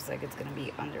 minutes, but it looks like it's going to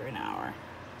be under an hour.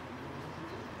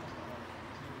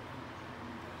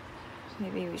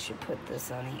 Maybe we should put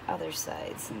this on the other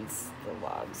side since the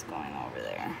log's going over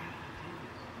there.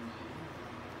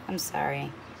 I'm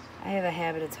sorry. I have a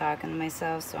habit of talking to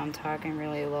myself, so I'm talking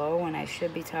really low when I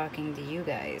should be talking to you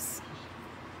guys.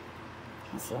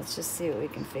 So let's just see what we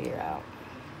can figure out.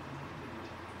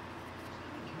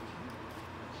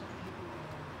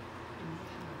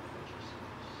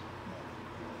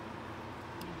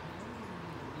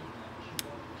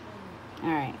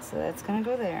 Alright, so that's going to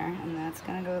go there, and that's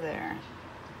going to go there.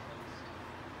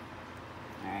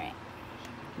 Alright.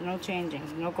 No changing.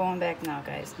 No going back now,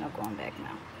 guys. No going back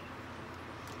now.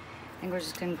 I think we're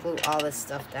just going to glue all this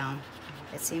stuff down.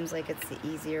 It seems like it's the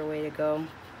easier way to go.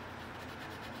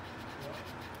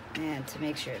 And to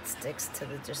make sure it sticks to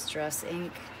the Distress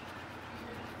ink.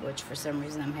 which for some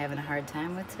reason I'm having a hard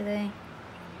time with today.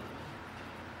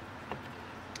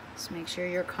 Just make sure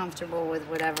you're comfortable with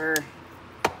whatever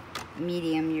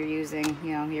medium you're using,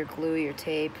 you know, your glue, your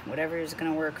tape, whatever is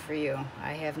gonna work for you.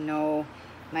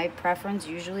 My preference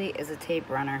usually is a tape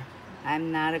runner.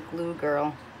 I'm not a glue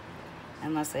girl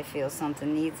unless I feel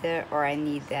something needs it or I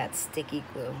need that sticky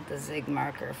glue, the zig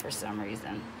marker for some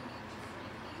reason.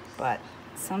 But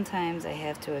sometimes I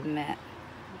have to admit,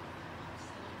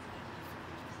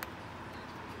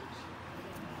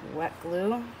 wet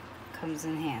glue comes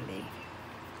in handy.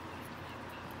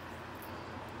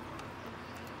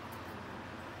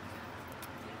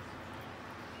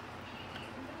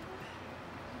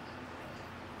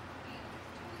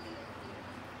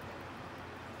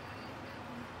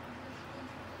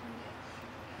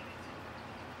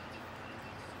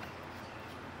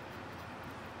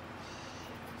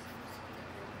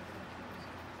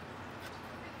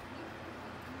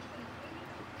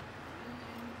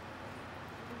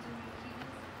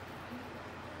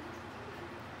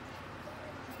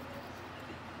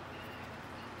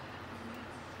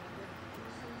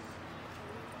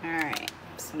 Alright,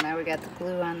 so now we got the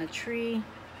glue on the tree.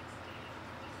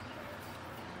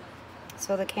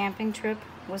 So the camping trip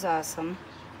was awesome.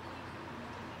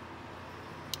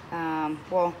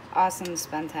 Well, awesome to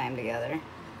spend time together.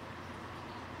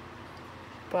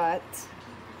 But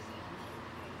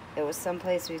it was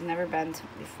someplace we've never been to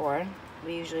before.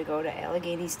 We usually go to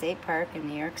Allegheny State Park in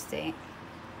New York State.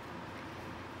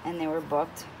 And they were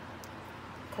booked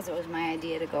because it was my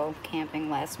idea to go camping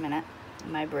last minute.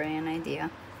 My brilliant idea.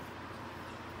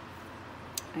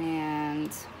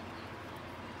 And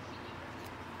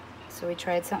so we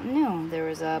tried something new. There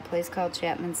was a place called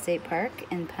Chapman State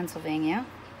Park in Pennsylvania,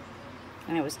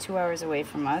 and it was 2 hours away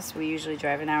from us. We usually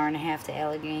drive an hour and a half to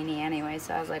Allegheny anyway,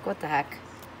 so I was like, what the heck?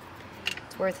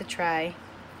 It's worth a try.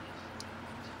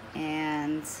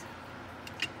 And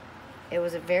it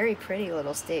was a very pretty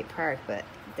little state park, but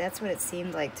that's what it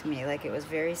seemed like to me, like it was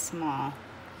very small.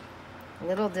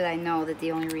 Little did I know that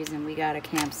the only reason we got a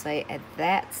campsite at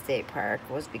that state park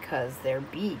was because their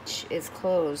beach is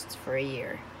closed for a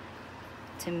year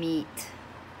to meet.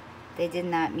 They did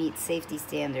not meet safety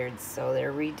standards, so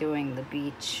they're redoing the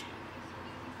beach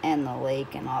and the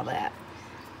lake and all that.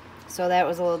 So that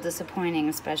was a little disappointing,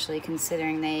 especially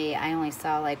considering I only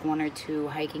saw like 1 or 2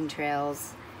 hiking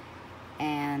trails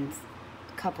and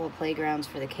a couple of playgrounds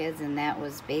for the kids, and that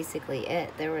was basically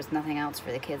it. There was nothing else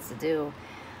for the kids to do.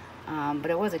 But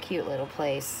it was a cute little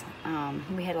place.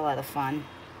 We had a lot of fun.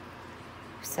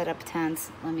 Set up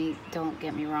tents. Don't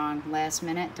get me wrong, last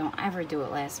minute, don't ever do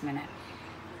it last minute.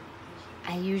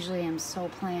 I usually am so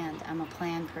planned. I'm a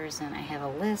planned person. I have a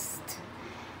list,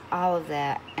 all of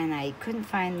that, and I couldn't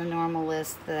find the normal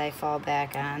list that I fall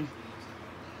back on.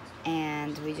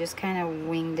 And we just kind of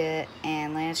winged it,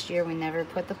 and last year we never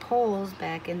put the poles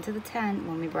back into the tent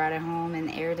when we brought it home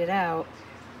and aired it out.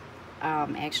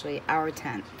 Actually our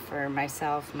tent for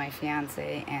myself, my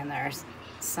fiance, and our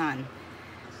son.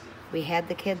 We had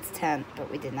the kids' tent, but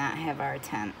we did not have our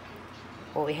tent.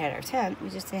 Well, we had our tent, we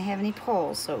just didn't have any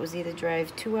poles, so it was either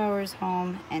drive 2 hours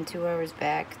home and 2 hours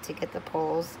back to get the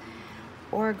poles,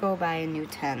 or go buy a new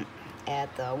tent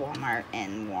at the Walmart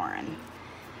in Warren.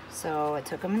 So it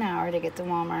took them an hour to get to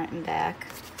Walmart and back.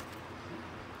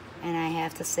 And I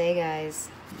have to say, guys,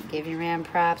 give your man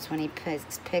props when he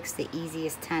picks the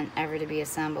easiest tent ever to be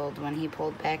assembled. When he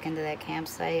pulled back into that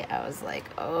campsite, I was like,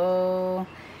 oh,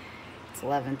 it's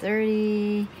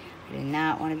 11:30. I do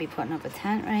not want to be putting up a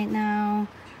tent right now.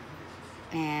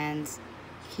 And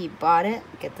he bought it.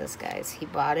 Get this, guys. He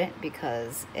bought it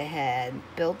because it had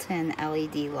built-in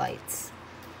LED lights.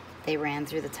 They ran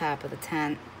through the top of the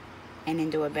tent and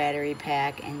into a battery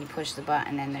pack, and you push the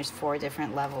button, and there's 4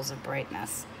 different levels of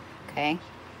brightness. Okay?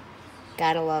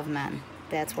 Gotta love men.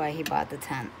 That's why he bought the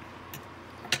tent.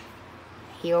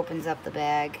 He opens up the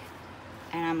bag,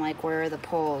 and I'm like, where are the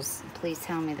poles? Please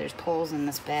tell me there's poles in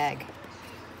this bag.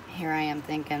 Here I am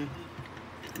thinking,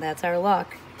 that's our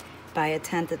luck. Buy a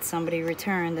tent that somebody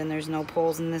returned, and there's no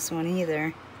poles in this one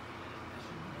either.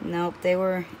 Nope, they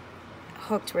were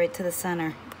hooked right to the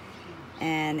center.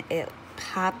 And it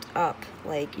popped up.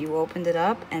 Like, you opened it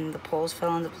up, and the poles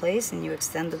fell into place, and you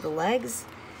extended the legs,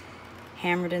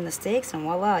 hammered in the stakes, and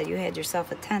voila, you had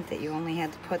yourself a tent that you only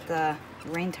had to put the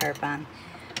rain tarp on.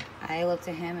 I looked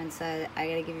at him and said, I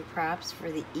gotta give you props for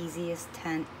the easiest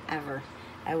tent ever.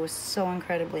 I was so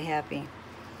incredibly happy.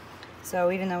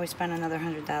 So even though we spent another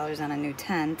 $100 on a new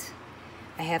tent,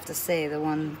 I have to say the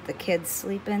one the kids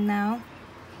sleep in now,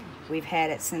 we've had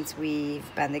it since we've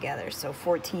been together. So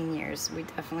 14 years. We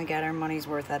definitely got our money's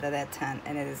worth out of that tent,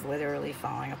 and it is literally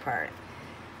falling apart.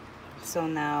 So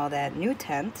now that new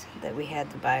tent that we had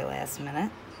to buy last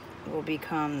minute will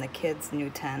become the kids' new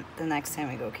tent the next time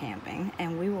we go camping,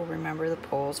 and we will remember the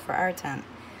poles for our tent.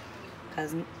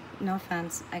 Because, no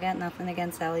offense, I got nothing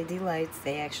against LED lights.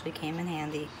 They actually came in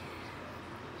handy.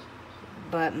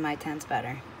 But my tent's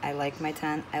better. I like my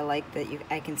tent. I like that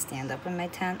I can stand up in my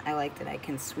tent. I like that I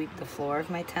can sweep the floor of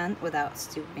my tent without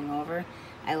stooping over.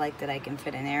 I like that I can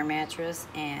fit an air mattress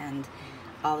and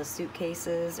all the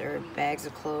suitcases or bags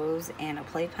of clothes and a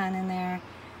playpen in there.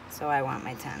 So I want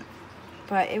my tent.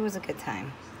 But it was a good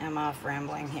time. I'm off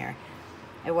rambling here.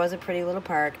 It was a pretty little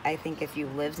park. I think if you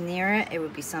lived near it, it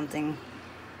would be something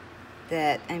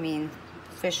that, I mean,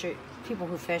 people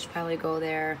who fish probably go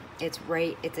there. It's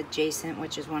adjacent,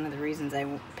 which is one of the reasons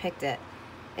I picked it.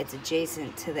 It's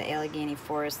adjacent to the Allegheny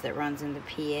Forest that runs into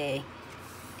PA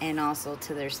and also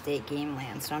to their state game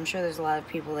land. So I'm sure there's a lot of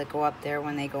people that go up there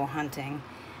when they go hunting.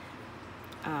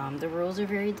 The rules are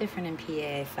very different in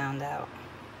PA, I found out.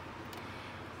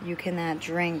 You cannot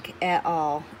drink at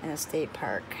all in a state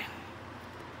park.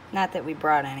 Not that we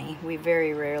brought any. We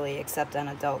very rarely, except on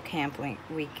adult camping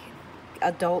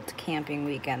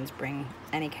weekends, bring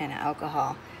any kind of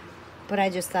alcohol. But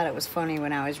I just thought it was funny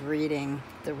when I was reading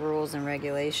the rules and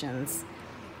regulations,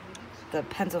 the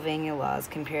Pennsylvania laws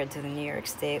compared to the New York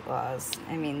State laws.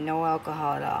 I mean, no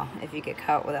alcohol at all. If you get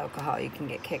caught with alcohol, you can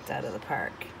get kicked out of the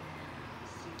park.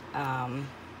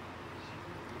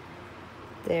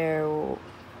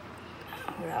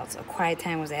 What else? A quiet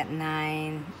time was at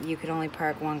 9. You could only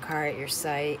park one car at your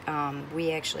site.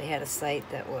 We actually had a site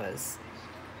that was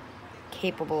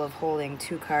capable of holding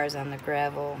 2 cars on the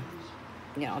gravel,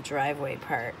 driveway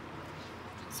part.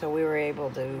 So we were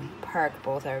able to park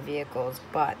both our vehicles,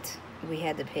 but we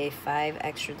had to pay $5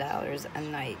 extra a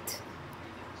night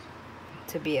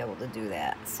to be able to do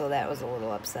that. So that was a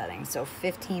little upsetting. So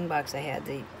 $15 I had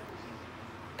to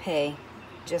pay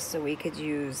just so we could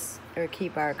use or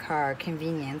keep our car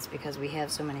convenience, because we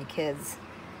have so many kids,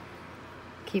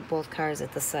 keep both cars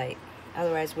at the site.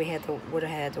 Otherwise we would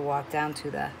have had to walk down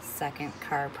to the second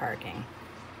car parking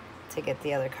to get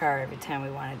the other car every time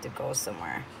we wanted to go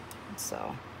somewhere.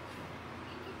 So,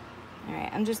 all right,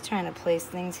 I'm just trying to place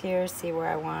things here, see where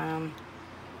I want them,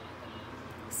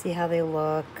 see how they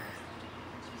look.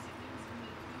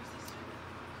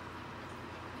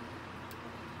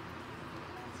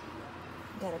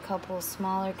 Got a couple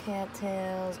smaller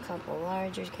cattails, a couple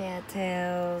larger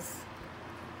cattails.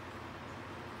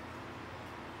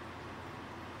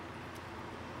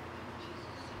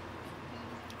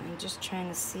 I'm just trying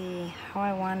to see how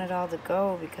I want it all to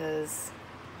go, because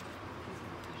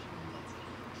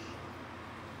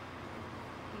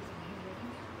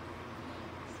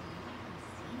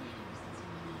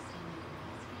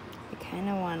I kind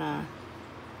of want to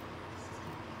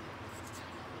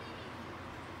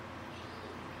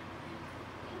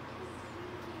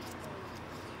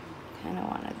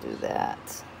do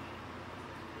that.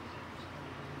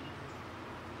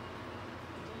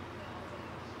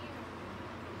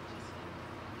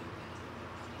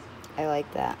 I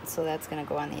like that. So that's going to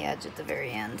go on the edge at the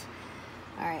very end.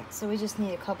 Alright, so we just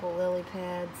need a couple lily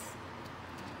pads.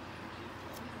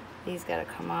 These got to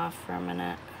come off for a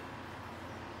minute.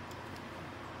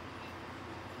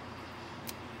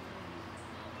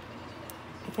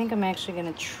 I think I'm actually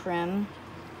going to trim.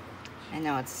 I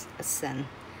know it's a sin.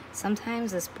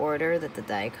 Sometimes this border that the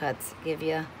die cuts give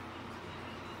you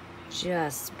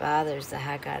just bothers the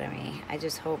heck out of me. I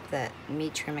just hope that me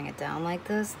trimming it down like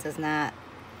this does not,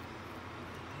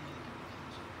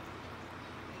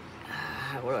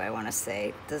 what do I want to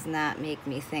say, does not make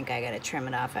me think I gotta trim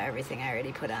it off of everything I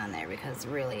already put on there, because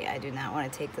really I do not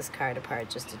want to take this card apart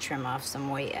just to trim off some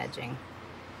white edging.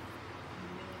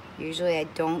 Usually I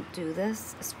don't do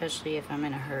this, especially if I'm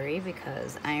in a hurry,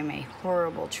 because I am a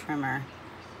horrible trimmer.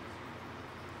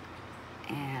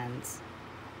 And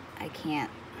I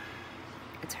can't,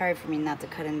 it's hard for me not to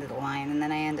cut into the line, and then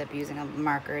I end up using a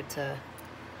marker to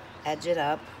edge it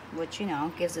up, which,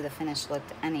 gives it a finished look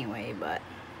anyway, but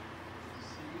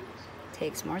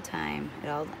takes more time.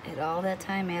 All that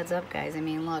time adds up, guys. I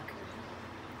mean, look,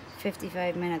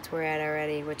 55 minutes we're at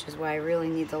already, which is why I really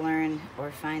need to learn or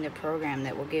find a program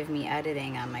that will give me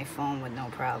editing on my phone with no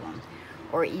problem,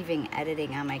 or even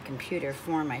editing on my computer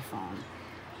for my phone.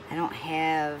 I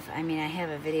have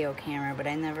a video camera, but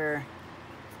I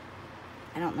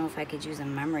don't know if I could use a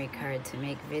memory card to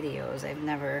make videos. I've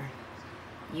never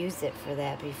used it for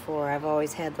that before. I've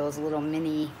always had those little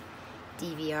mini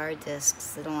DVR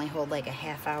discs that only hold like a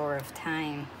half hour of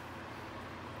time.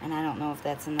 And I don't know if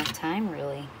that's enough time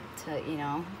really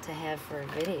to have for a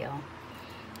video.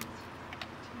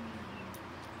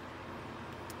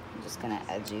 I'm just gonna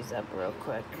edge these up real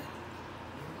quick.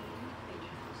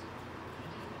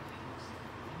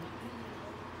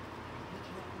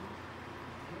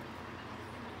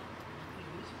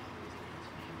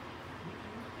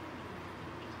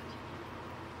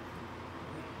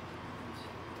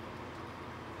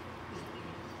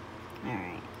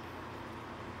 Alright.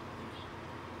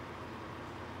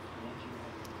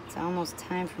 It's almost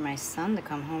time for my son to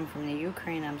come home from the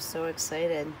Ukraine. I'm so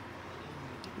excited.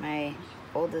 My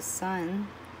oldest son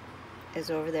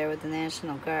is over there with the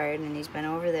National Guard, and he's been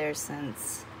over there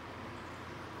since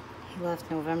he left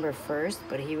November 1st,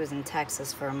 but he was in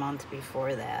Texas for a month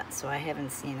before that, so I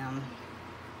haven't seen him.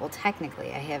 Well,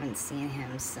 technically, I haven't seen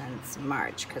him since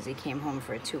March because he came home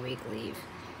for a 2-week leave.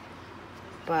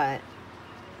 But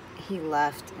he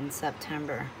left in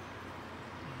September.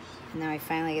 And now he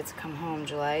finally gets to come home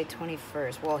July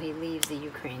 21st. Well, he leaves the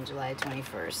Ukraine July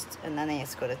 21st. And then he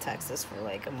has to go to Texas for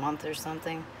like a month or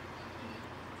something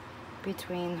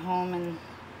between home and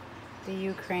the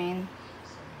Ukraine.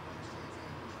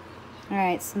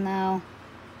 Alright, so now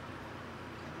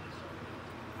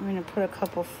I'm going to put a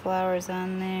couple flowers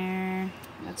on there.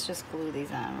 Let's just glue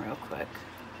these on real quick.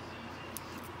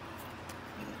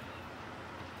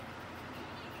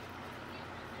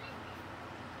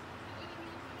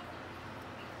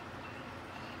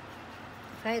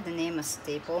 If I had to name a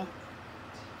staple,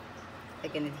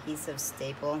 like an adhesive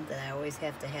staple that I always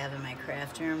have to have in my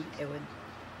craft room, it would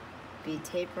be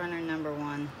Tape Runner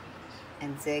 #1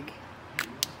 and Zig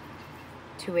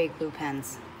 2-way glue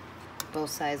pens,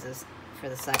 both sizes for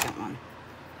the second one.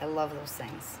 I love those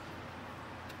things.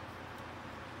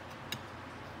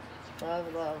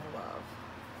 Love, love, love.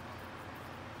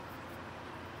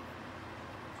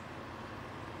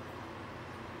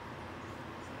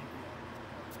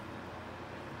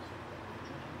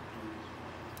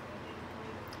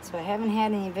 So I haven't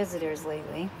had any visitors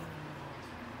lately.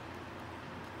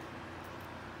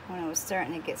 When it was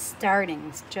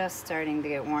just starting to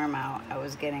get warm out, I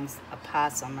was getting a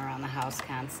possum around the house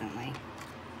constantly.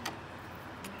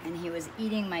 And he was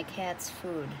eating my cat's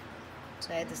food.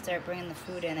 So I had to start bringing the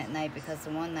food in at night because the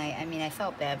one night, I mean, I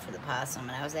felt bad for the possum,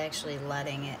 and I was actually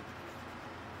letting it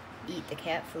eat the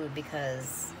cat food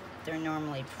because they're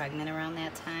normally pregnant around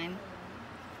that time.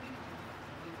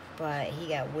 But he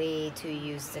got way too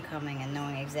used to coming and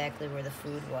knowing exactly where the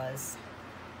food was.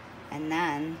 And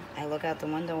then I look out the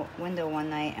window one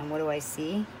night, and what do I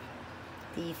see?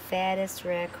 The fattest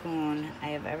raccoon I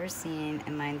have ever seen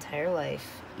in my entire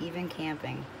life, even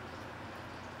camping.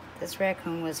 This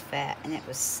raccoon was fat, and it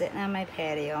was sitting on my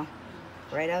patio,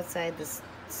 right outside the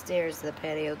stairs to the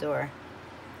patio door.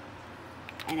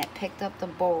 And it picked up the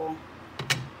bowl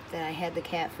that I had the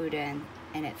cat food in,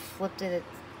 and it flipped it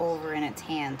over in its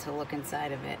hand to look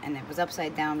inside of it, and it was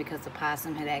upside down because the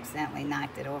possum had accidentally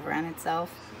knocked it over on itself.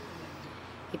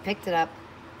 He picked it up,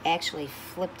 actually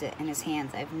flipped it in his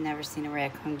hands. I've never seen a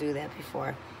raccoon do that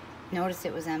before. Noticed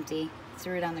it was empty,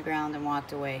 threw it on the ground and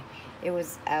walked away. I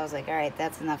was like, all right,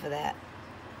 that's enough of that.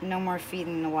 No more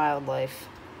feeding the wildlife.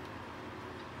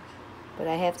 But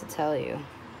I have to tell you,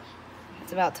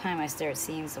 it's about time I start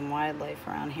seeing some wildlife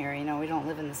around here. You know, we don't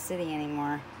live in the city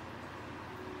anymore.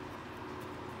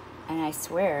 And I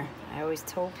swear, I always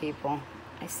told people,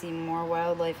 I see more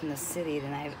wildlife in the city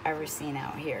than I've ever seen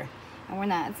out here.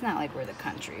 And it's not like we're the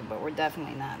country, but we're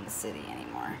definitely not in the city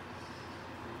anymore.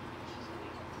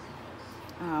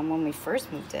 When we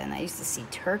first moved in, I used to see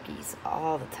turkeys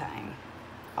all the time,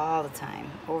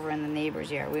 over in the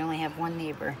neighbor's yard. We only have one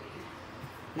neighbor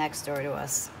next door to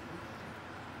us.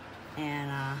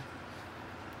 And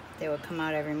they would come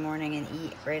out every morning and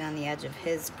eat right on the edge of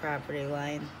his property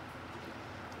line.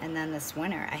 And then this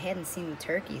winter, I hadn't seen the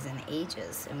turkeys in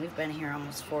ages, and we've been here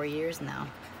almost 4 years now.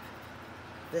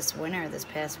 This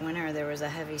past winter, there was a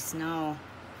heavy snow,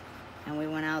 and we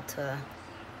went out to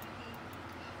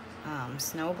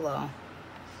snow blow,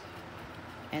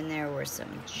 and there were some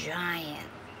giant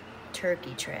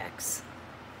turkey tracks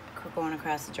going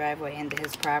across the driveway into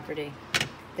his property.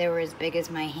 They were as big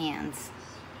as my hands.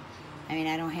 I mean,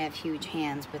 I don't have huge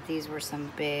hands, but these were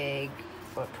some big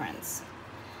footprints.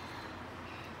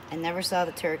 I never saw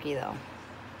the turkey though.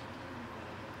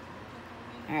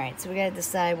 Alright, so we gotta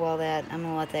decide I'm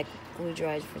gonna let that glue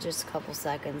dry for just a couple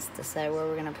seconds, decide where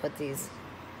we're gonna put these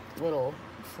little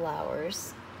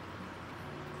flowers.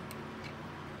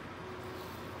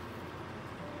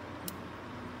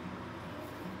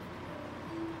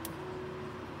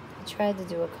 I tried to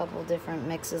do a couple different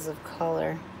mixes of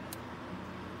color,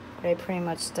 but I pretty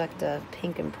much stuck to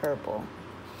pink and purple.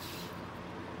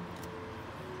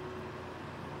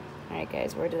 Alright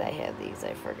guys, where did I have these?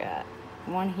 I forgot.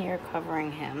 One here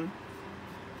covering him.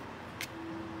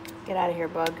 Get out of here,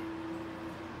 bug.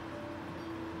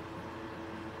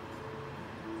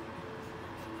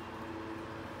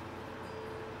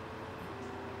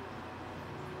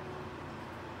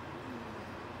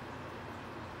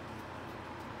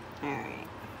 All right.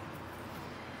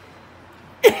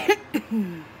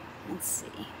 Let's see.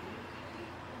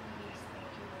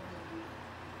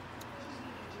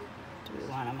 Do we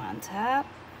want them on top?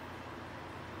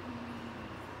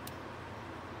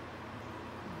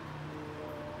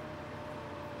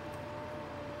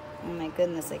 Oh my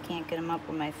goodness, I can't get them up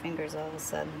with my fingers all of a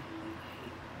sudden.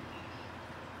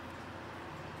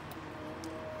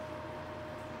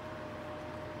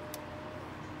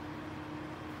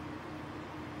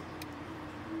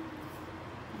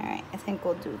 Alright, I think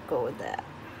we'll go with that.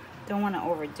 Don't want to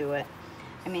overdo it.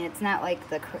 I mean, it's not like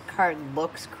the card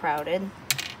looks crowded.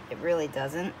 It really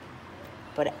doesn't.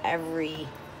 But I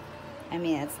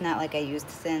mean, it's not like I used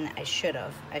thin. I should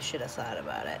have thought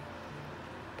about it.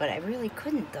 But I really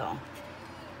couldn't though.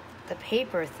 The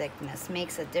paper thickness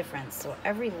makes a difference. So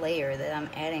every layer that I'm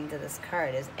adding to this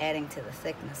card is adding to the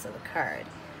thickness of the card.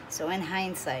 So in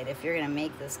hindsight, if you're gonna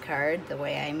make this card the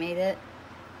way I made it,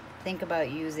 think about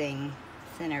using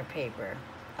thinner paper.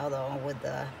 Although with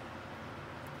the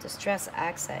Distress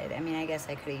Oxide, I mean, I guess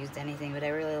I could have used anything, but I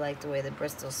really like the way the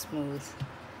Bristol Smooth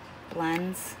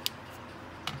blends.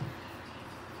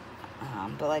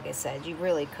 But like I said, you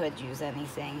really could use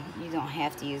anything. You don't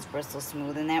have to use Bristol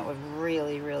Smooth, and that would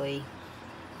really, really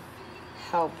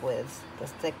help with the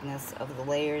thickness of the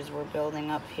layers we're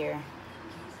building up here.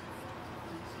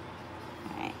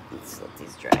 Alright, let's let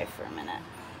these dry for a minute.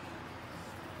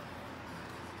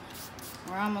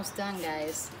 We're almost done,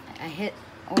 guys. I hit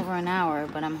over an hour,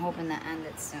 but I'm hoping to end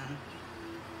it soon.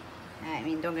 I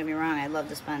mean, don't get me wrong, I'd love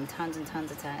to spend tons and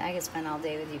tons of time. I could spend all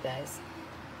day with you guys.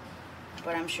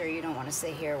 But I'm sure you don't want to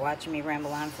sit here watching me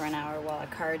ramble on for an hour while a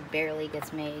card barely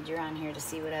gets made. You're on here to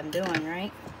see what I'm doing,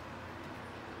 right?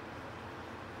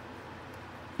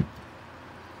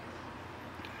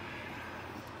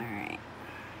 Alright.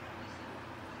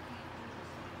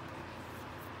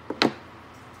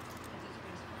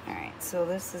 Alright, so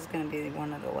this is going to be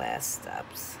one of the last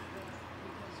steps.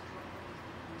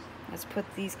 Let's put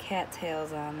these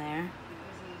cattails on there.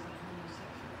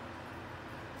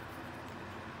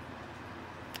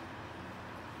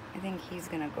 I think he's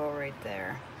gonna go right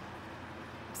there.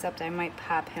 Except I might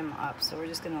pop him up, so we're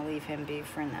just gonna leave him be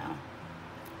for now.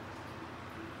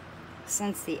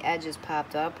 Since the edge is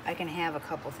popped up, I can have a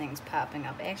couple things popping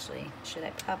up. Actually, should I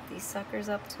pop these suckers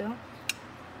up too?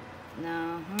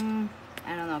 No,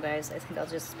 I don't know, guys. I think I'll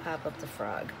just pop up the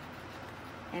frog.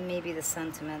 And maybe the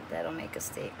sentiment, that'll make a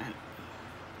statement.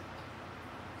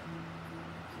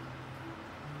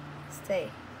 Stay.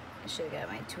 I should have got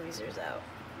my tweezers out.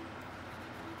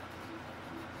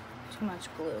 Too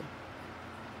much glue.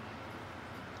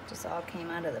 Just all came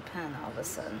out of the pen all of a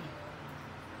sudden.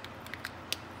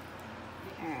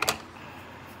 Alright.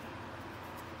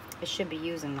 I should be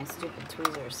using my stupid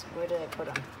tweezers. Where did I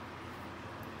put them?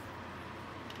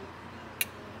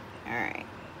 Alright.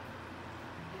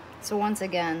 So once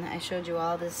again, I showed you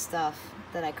all this stuff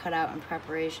that I cut out in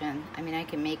preparation. I mean, I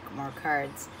can make more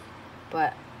cards,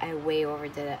 but I way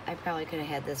overdid it. I probably could have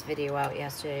had this video out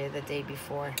yesterday or the day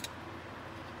before.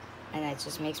 And it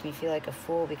just makes me feel like a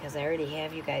fool because I already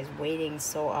have you guys waiting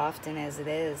so often as it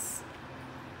is.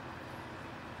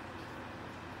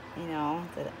 You know,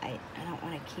 that I don't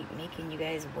want to keep making you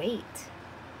guys wait.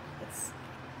 This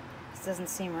doesn't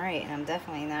seem right, and I'm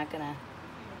definitely not going to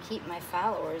keep my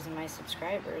followers and my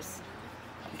subscribers.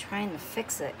 I'm trying to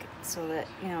fix it so that,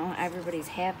 you know, everybody's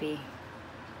happy.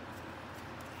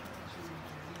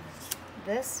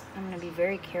 This, I'm going to be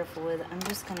very careful with. I'm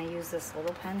just going to use this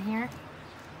little pen here.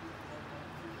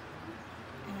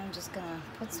 I'm just gonna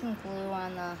put some glue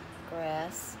on the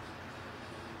grass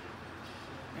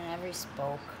and every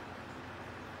spoke,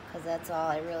 because that's all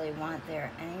I really want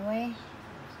there anyway.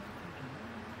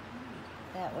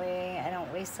 That way I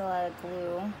don't waste a lot of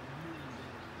glue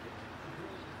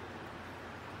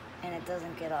and it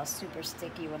doesn't get all super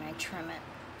sticky when I trim it.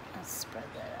 Let's spread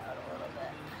that out a little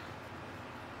bit.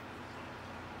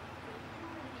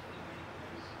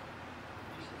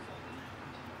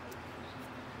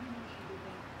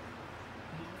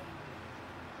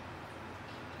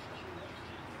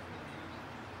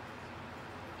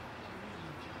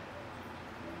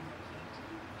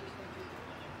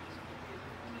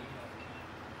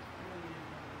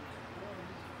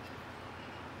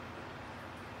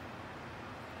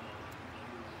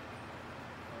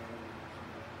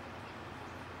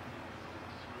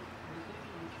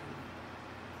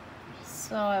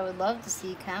 So I would love to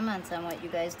see comments on what you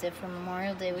guys did for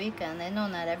Memorial Day weekend. I know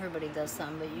not everybody does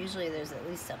something, but usually there's at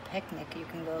least a picnic you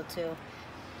can go to.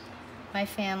 My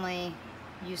family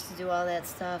used to do all that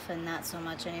stuff and not so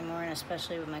much anymore, and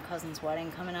especially with my cousin's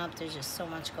wedding coming up, there's just so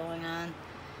much going on.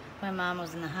 My mom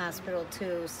was in the hospital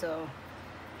too, so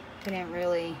we didn't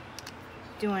really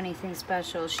do anything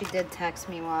special. She did text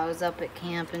me while I was up at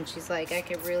camp, and she's like, I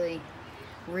could really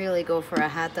go for a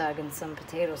hot dog and some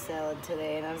potato salad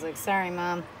today. And I was like, sorry,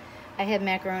 Mom. I had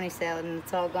macaroni salad and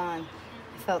it's all gone.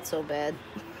 I felt so bad.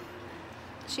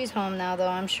 She's home now, though.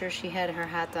 I'm sure she had her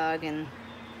hot dog and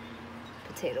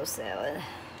potato salad.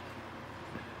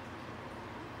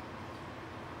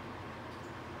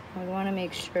 We want to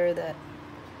make sure that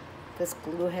this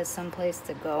glue has someplace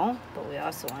to go, but we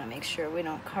also want to make sure we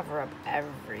don't cover up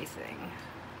everything.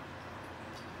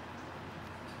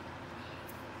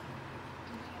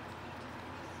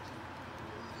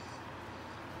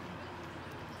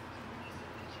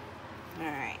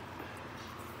 Alright.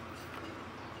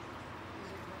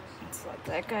 Let's let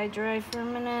that guy dry for a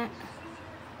minute.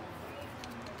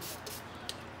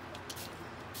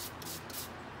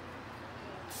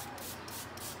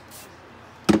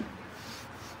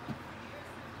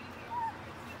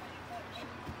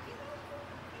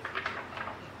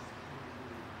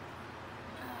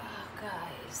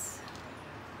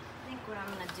 What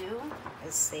I'm going to do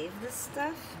is save this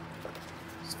stuff.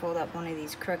 Just fold up one of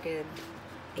these crooked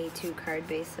A2 card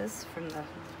bases from the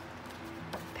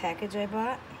package I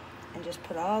bought and just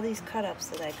put all these cut ups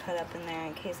that I cut up in there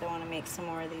in case I want to make some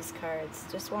more of these cards,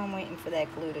 just while I'm waiting for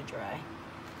that glue to dry.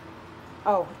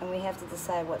 Oh, and we have to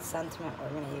decide what sentiment we're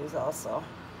going to use also.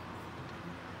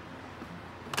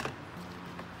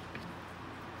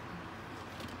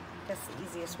 I guess the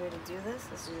easiest way to do this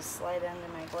is to just slide it under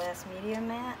my glass media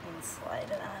mat and slide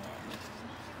it on in.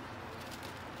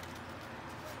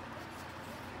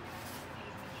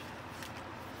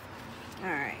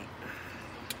 Alright.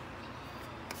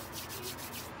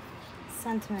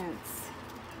 Sentiments.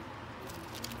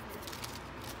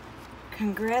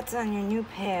 Congrats on your new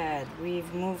pad.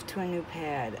 We've moved to a new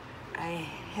pad. I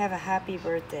have a happy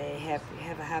birthday.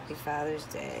 Have a happy Father's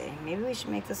Day. Maybe we should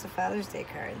make this a Father's Day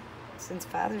card, since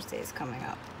Father's Day is coming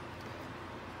up.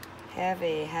 Have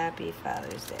a happy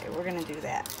Father's Day. We're gonna do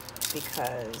that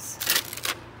because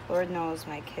Lord knows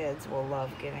my kids will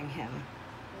love giving him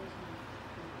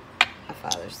a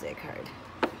Father's Day card.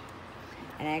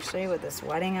 And actually, with this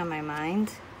wedding on my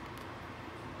mind,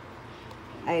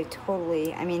 I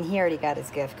mean, he already got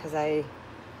his gift because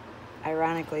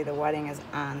ironically, the wedding is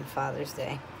on Father's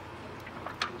Day.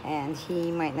 And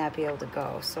he might not be able to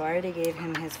go. So I already gave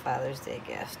him his Father's Day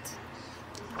gift.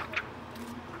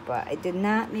 But I did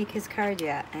not make his card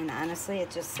yet. And honestly,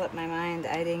 it just slipped my mind.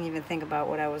 I didn't even think about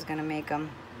what I was going to make him.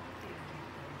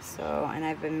 So, and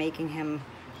I've been making him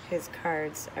his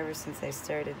cards ever since I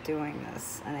started doing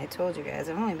this. And I told you guys,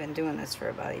 I've only been doing this for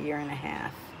about 1.5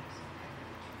 years.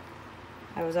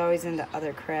 I was always into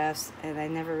other crafts, and I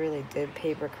never really did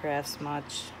paper crafts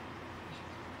much.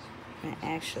 And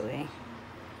actually,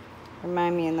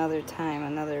 remind me another time,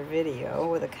 another video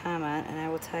with a comment, and I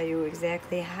will tell you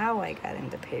exactly how I got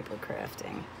into paper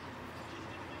crafting.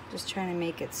 Just trying to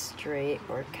make it straight,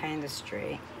 or kind of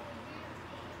straight.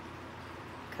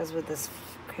 Because with this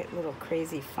little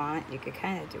crazy font, you could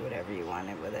kind of do whatever you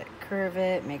wanted with it. Curve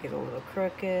it, make it a little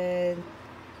crooked,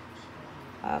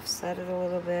 offset it a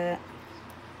little bit.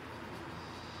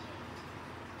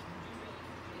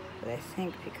 But I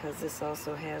think because this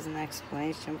also has an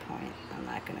exclamation point, I'm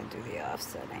not going to do the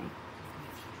offsetting.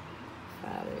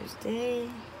 Father's Day.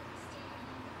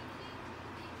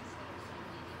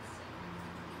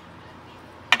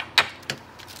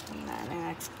 And then an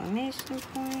exclamation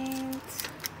point.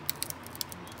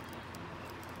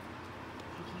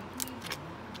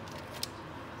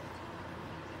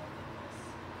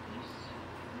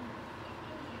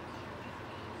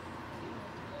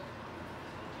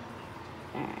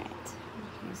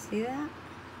 See that?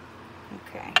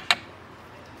 Okay.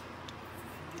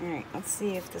 Alright, let's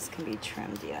see if this can be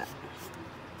trimmed yet.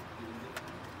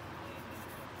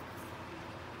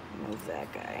 Move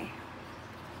that guy.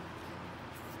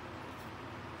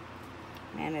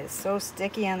 Man, it is so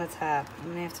sticky on the top. I'm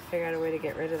going to have to figure out a way to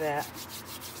get rid of that.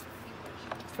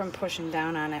 From pushing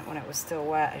down on it when it was still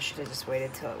wet, I should have just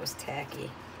waited till it was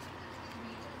tacky.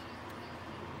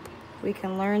 We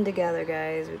can learn together,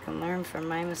 guys. We can learn from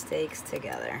my mistakes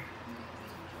together.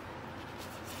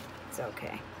 It's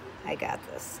okay. I got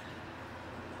this.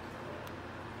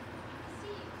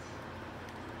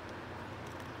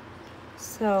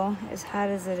 So, as hot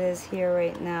as it is here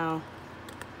right now,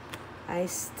 I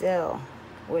still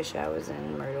wish I was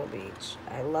in Myrtle Beach.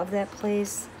 I love that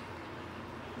place.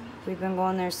 We've been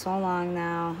going there so long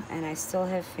now, and I still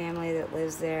have family that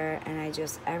lives there, and I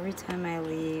just, every time I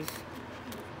leave,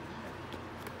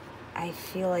 I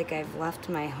feel like I've left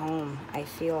my home. I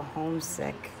feel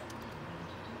homesick.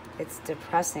 It's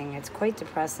depressing. It's quite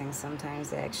depressing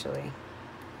sometimes, actually.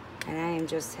 And I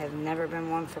have never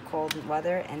been one for cold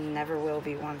weather and never will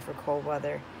be one for cold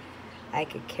weather. I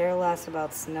could care less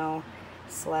about snow,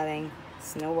 sledding,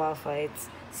 snowball fights,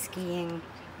 skiing.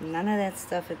 None of that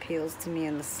stuff appeals to me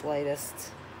in the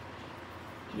slightest.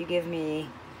 You give me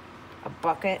a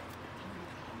bucket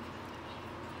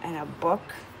and a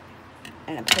book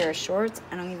and a pair of shorts,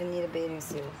 I don't even need a bathing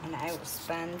suit, and I will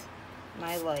spend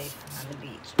my life on the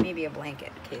beach. Maybe a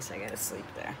blanket in case I gotta sleep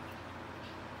there.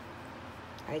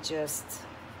 It's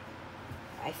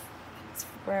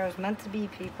where I was meant to be,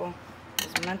 people. I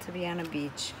was meant to be on a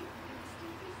beach.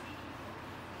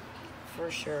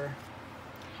 For sure.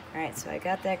 Alright, so I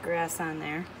got that grass on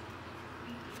there.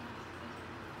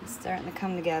 It's starting to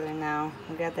come together now.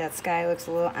 We got that sky, looks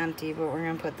a little empty, but we're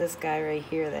going to put this guy right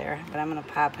here there. But I'm going to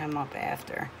pop him up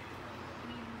after.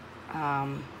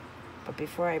 But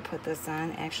before I put this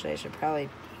on, actually I should probably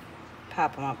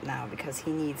pop him up now because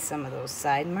he needs some of those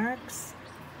side marks.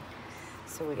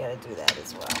 So we got to do that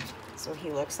as well. So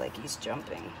he looks like he's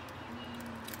jumping.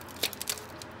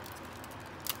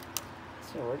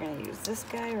 So we're going to use this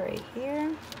guy right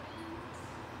here.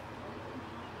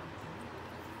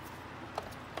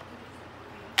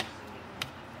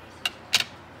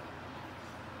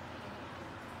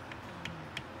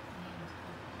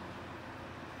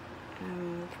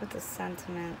 Put the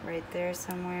sentiment right there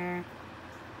somewhere.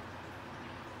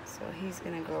 So he's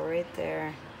going to go right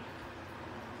there.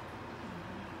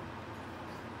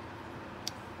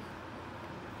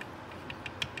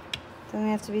 Doesn't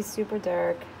have to be super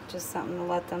dark, just something to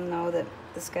let them know that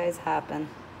this guy's hopping.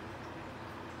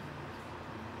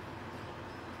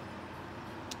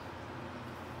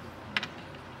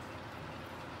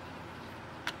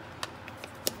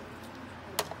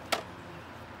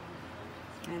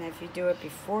 And if you do it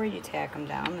before you tack him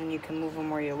down, then you can move him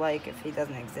where you like if he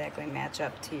doesn't exactly match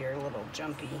up to your little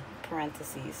jumpy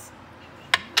parentheses.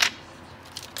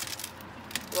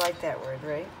 You like that word,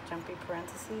 right? Jumpy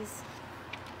parentheses?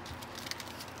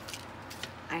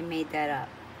 I made that up.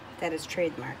 That is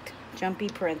trademarked. Jumpy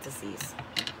parentheses.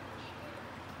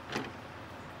 Alright,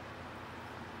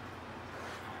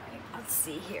 let's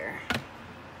see here.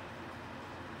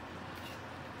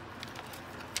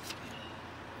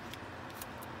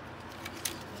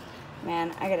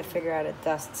 Man, I gotta figure out a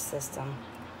dust system.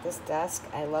 This desk,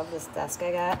 I love this desk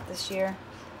I got this year.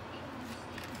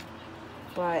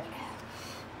 But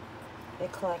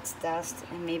it collects dust,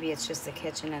 and maybe it's just the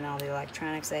kitchen and all the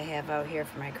electronics I have out here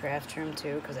for my craft room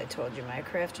too, because I told you my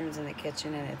craft room's in the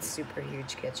kitchen and it's super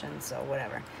huge kitchen, so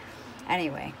whatever.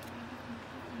 Anyway,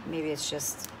 maybe it's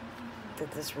just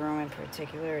that this room in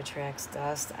particular attracts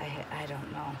dust. I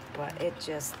don't know, but it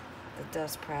just, the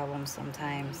dust problem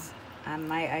sometimes on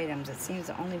my items, it seems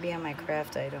to only be on my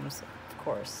craft items, of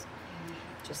course.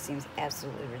 It just seems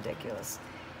absolutely ridiculous.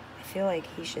 I feel like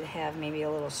he should have maybe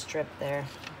a little strip there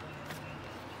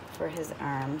for his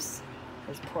arms.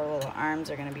 His poor little arms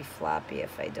are gonna be floppy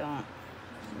if I don't.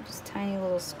 Just tiny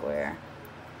little square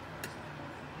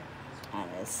on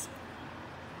his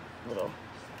little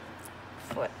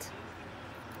foot.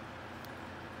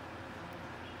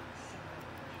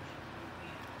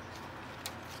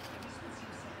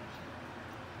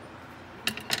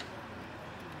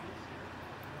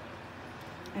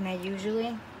 And I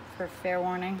usually, for fair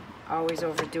warning, always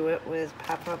overdo it with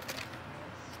pop-up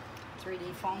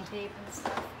 3D foam tape and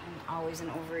stuff. I'm always an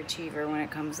overachiever when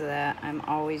it comes to that. I'm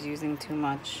always using too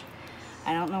much.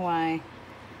 I don't know why.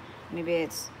 Maybe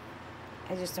it's,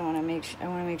 I just don't want to make sure, I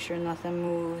want to make sure nothing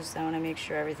moves. I want to make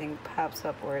sure everything pops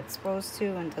up where it's supposed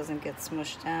to and doesn't get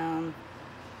smushed down.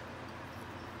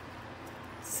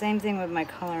 Same thing with my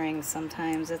coloring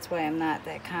sometimes. That's why I'm not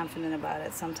that confident about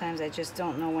it. Sometimes I just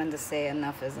don't know when to say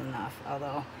enough is enough.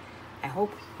 Although I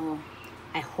hope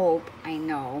I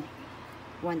know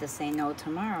when to say no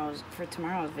for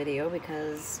tomorrow's video,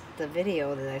 because the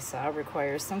video that I saw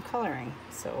requires some coloring.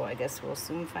 So I guess we'll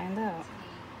soon find out.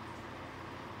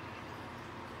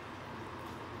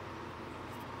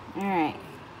 Alright.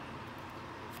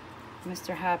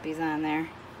 Mr. Hoppy's on there.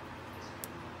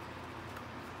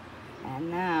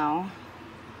 And now,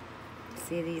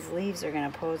 see, these leaves are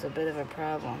going to pose a bit of a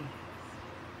problem.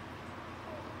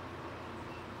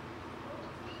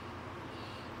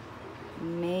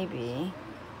 Maybe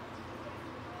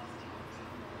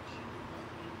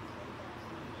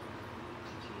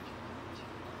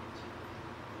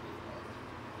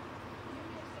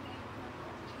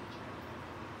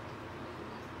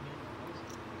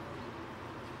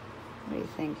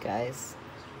think, guys?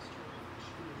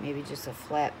 Maybe just a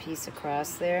flat piece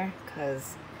across there,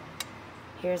 because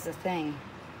here's the thing.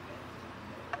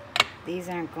 These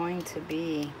aren't going to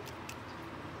be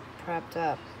propped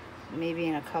up. Maybe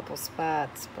in a couple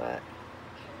spots, but...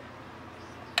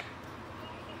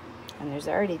 And there's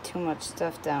already too much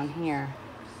stuff down here,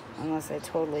 unless I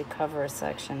totally cover a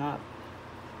section up.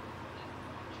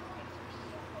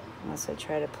 Unless I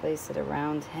try to place it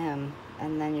around him,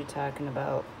 and then you're talking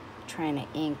about trying to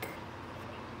ink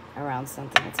around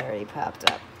something that's already popped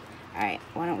up. Alright,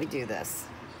 why don't we do this?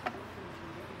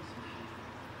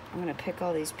 I'm going to pick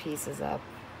all these pieces up,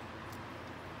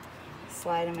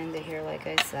 slide them into here like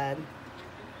I said.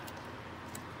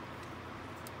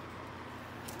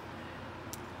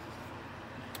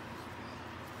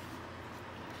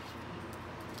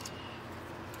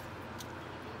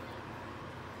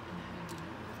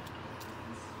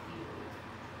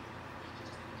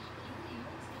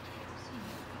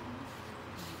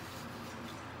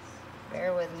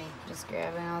 Bear with me, just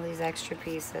grabbing all these extra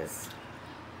pieces.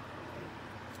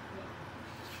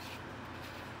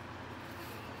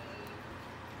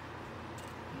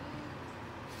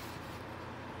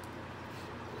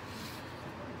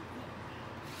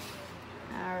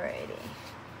 Alrighty.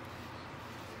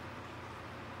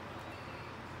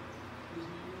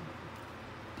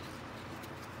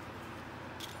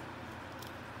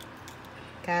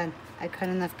 God, I cut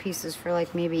enough pieces for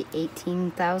like maybe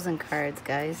 18,000 cards,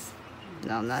 guys.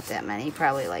 No, not that many.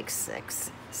 Probably like six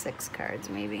cards,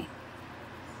 maybe.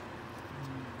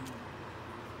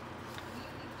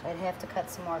 I'd have to cut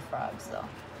some more frogs, though.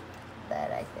 That,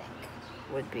 I think,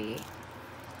 would be...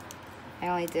 I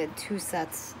only did 2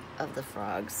 sets of the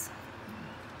frogs.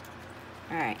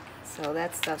 Alright, so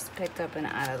that stuff's picked up and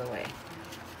out of the way.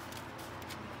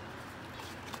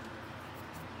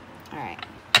 Alright,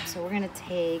 so we're going to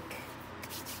take...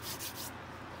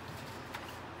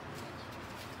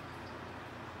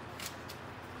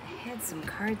 I had some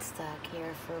cardstock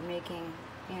here for making,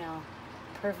 you know,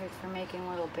 perfect for making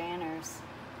little banners.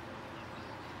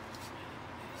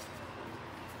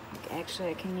 Actually,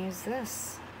 I can use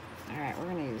this. Alright, we're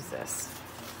going to use this.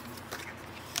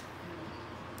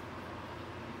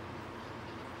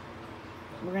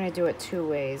 We're going to do it 2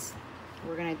 ways.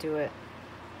 We're going to do it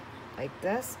like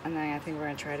this, and then I think we're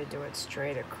going to try to do it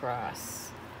straight across.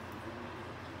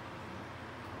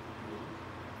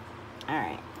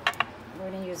 Alright. We're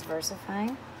going to use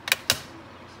VersaFine,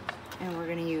 and we're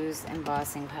going to use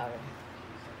embossing powder.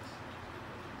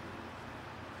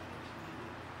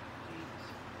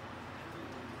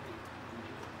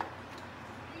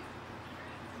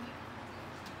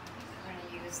 We're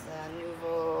going to use the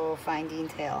Nouveau Fine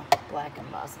Detail black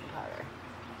embossing powder.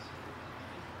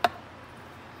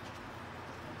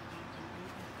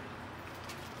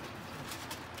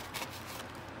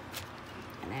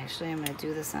 Actually, I'm going to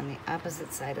do this on the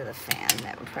opposite side of the fan.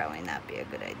 That would probably not be a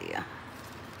good idea.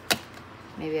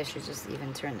 Maybe I should just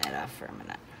even turn that off for a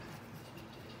minute.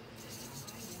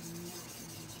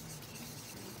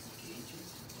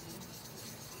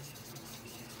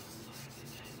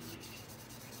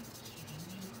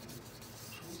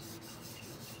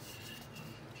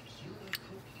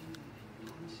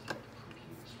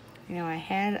 You know, I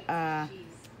had a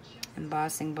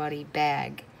embossing buddy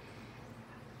bag,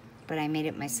 but I made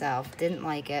it myself. Didn't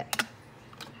like it.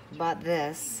 Bought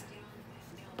this,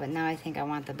 but now I think I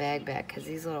want the bag back because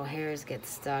these little hairs get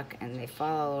stuck and they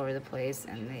fall all over the place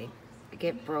and they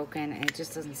get broken, and it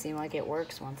just doesn't seem like it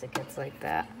works once it gets like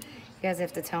that. You guys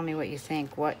have to tell me what you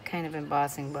think. What kind of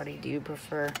embossing buddy do you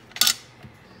prefer?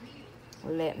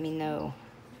 Let me know.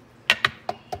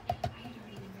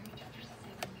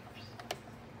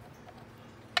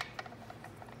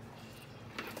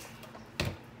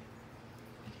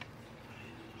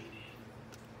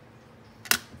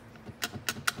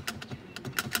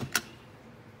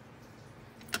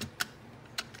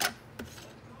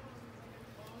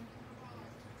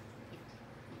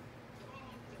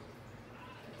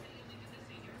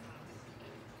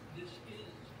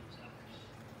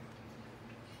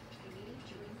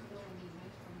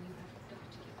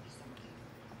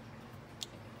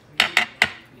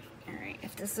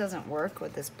 If this doesn't work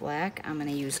with this black, I'm going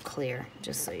to use clear,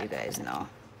 just so you guys know.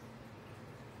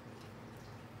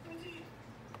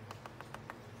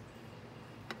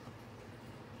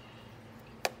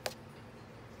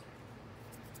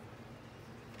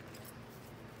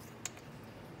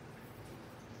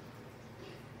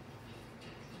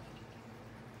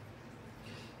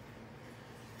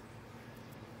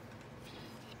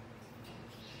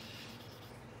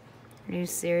 Are you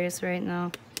serious right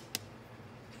now?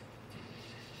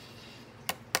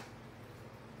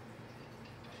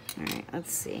 Alright,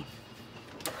 let's see.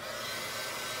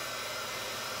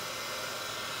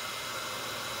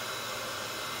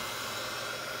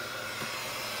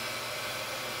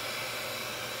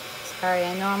 Sorry,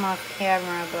 I know I'm off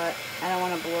camera, but I don't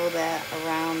want to blow that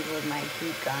around with my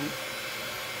heat gun.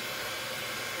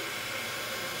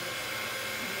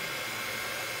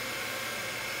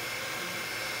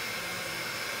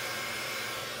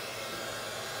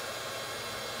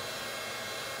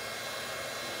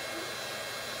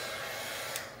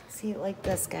 See, like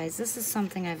this, guys, this is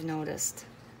something I've noticed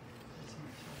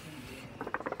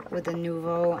with the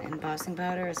Nouveau embossing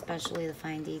powder, especially the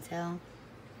fine detail.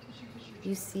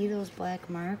 You see those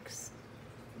black marks?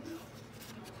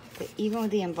 But even with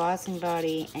the embossing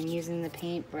body and using the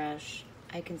paintbrush,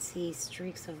 I can see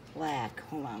streaks of black.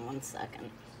 Hold on one second.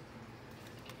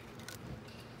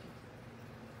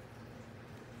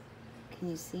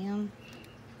 Can you see them?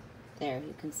 There,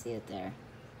 you can see it there.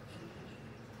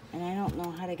 And I don't know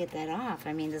how to get that off.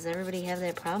 I mean, does everybody have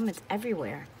that problem? It's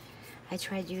everywhere. I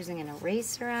tried using an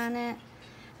eraser on it.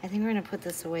 I think we're gonna put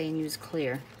this away and use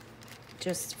clear,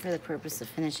 just for the purpose of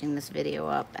finishing this video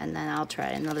up, and then I'll try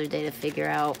another day to figure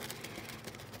out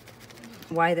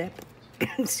why that,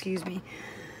 excuse me,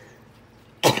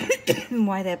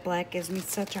 why that black gives me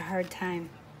such a hard time.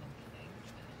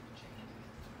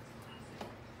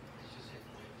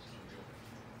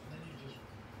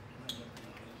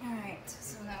 Alright,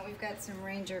 so now we've got some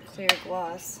Ranger Clear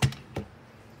Gloss.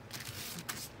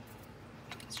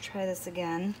 Let's try this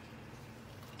again.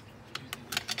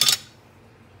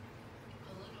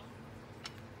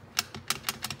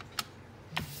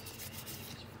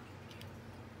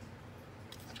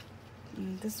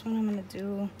 And this one I'm going to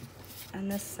do on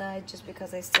this side just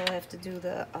because I still have to do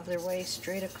the other way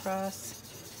straight across.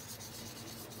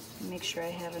 Make sure I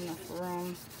have enough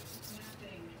room.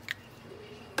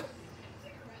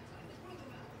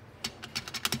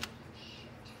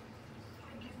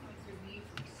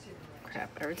 Crap,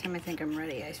 every time I think I'm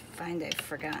ready, I find I've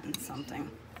forgotten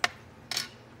something.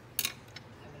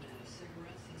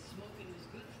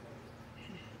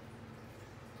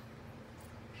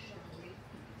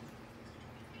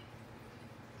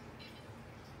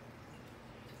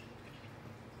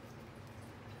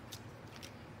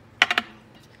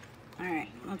 All right,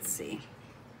 let's see.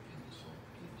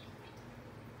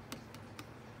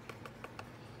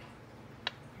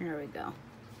 Here we go. All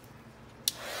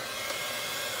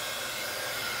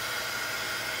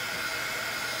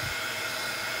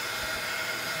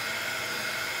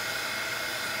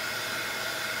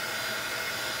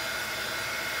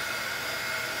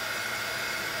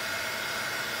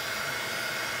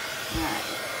right.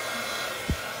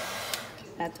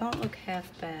 That don't look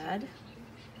half bad.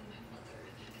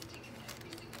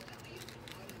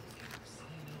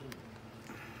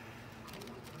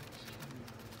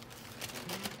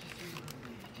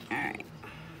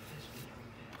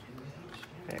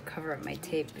 Cover up my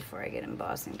tape before I get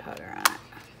embossing powder on it.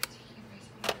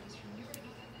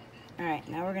 Alright,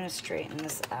 now we're going to straighten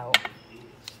this out.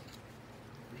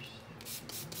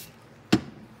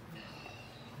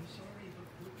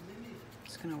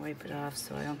 Just going to wipe it off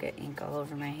so I don't get ink all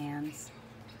over my hands.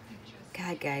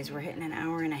 God, guys, we're hitting an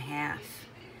hour and a half.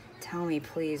 Tell me,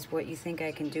 please, what you think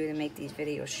I can do to make these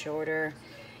videos shorter.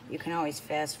 You can always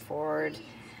fast forward.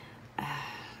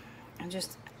 I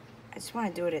just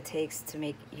want to do what it takes to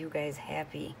make you guys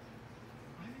happy,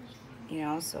 you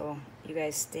know, so you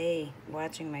guys stay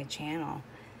watching my channel.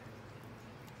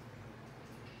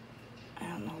 I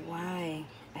don't know why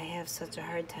I have such a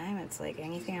hard time. It's like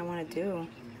anything I want to do,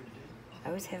 I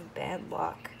always have bad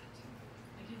luck.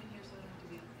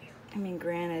 I mean,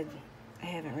 granted, I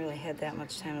haven't really had that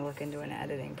much time to look into an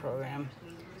editing program,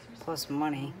 plus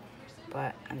money,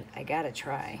 but I gotta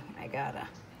try. I gotta.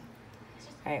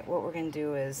 Alright, what we're gonna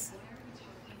do is,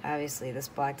 obviously this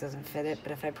block doesn't fit it,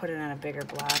 but if I put it on a bigger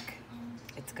block,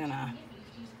 it's gonna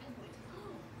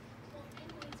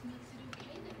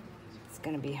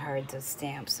be hard to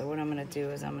stamp. So what I'm gonna do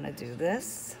is I'm gonna do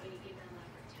this.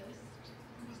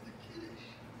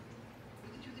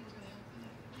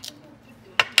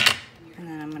 And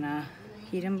then I'm gonna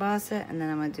heat emboss it, and then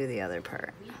I'm gonna do the other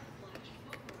part.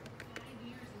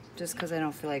 Just because I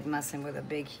don't feel like messing with a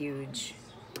big, huge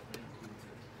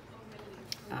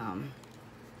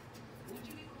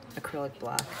acrylic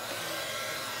block.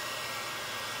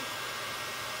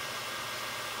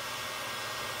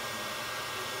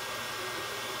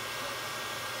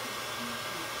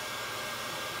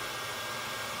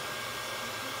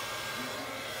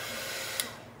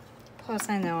 Plus,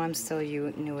 I know I'm still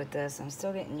new at this. I'm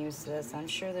still getting used to this. I'm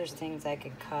sure there's things I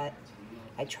could cut.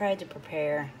 I tried to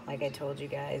prepare, like I told you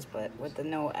guys, but with the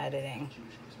no editing,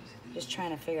 Just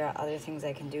trying to figure out other things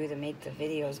I can do to make the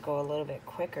videos go a little bit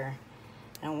quicker.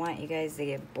 I don't want you guys to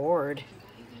get bored.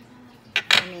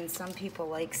 I mean, some people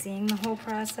like seeing the whole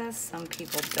process, some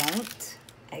people don't.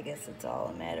 I guess it's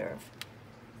all a matter of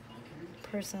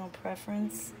personal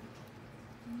preference.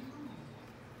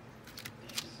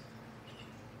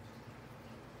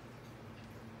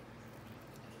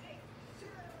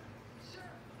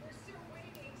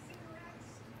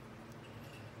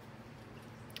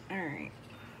 All right.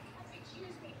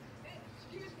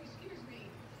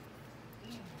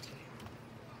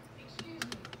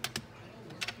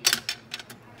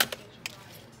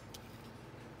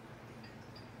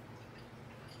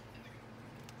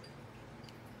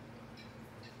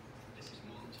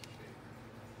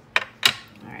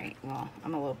 Well,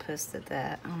 I'm a little pissed at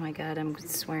that. Oh my God, I'm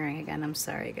swearing again. I'm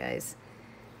sorry, guys.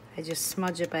 I just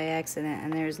smudged it by accident,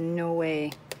 and there's no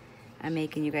way I'm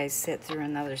making you guys sit through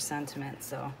another sentiment,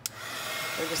 so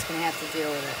we're just gonna have to deal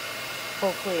with it.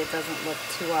 Hopefully it doesn't look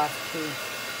too off key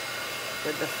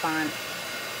with the font.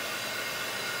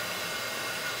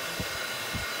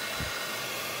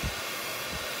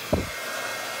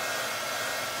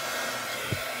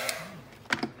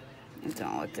 It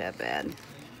don't look that bad.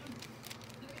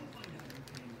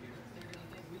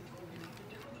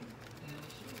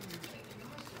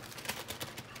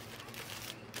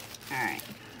 All right.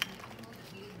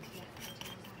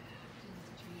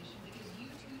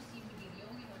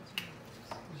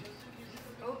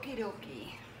 Okie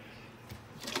dokie.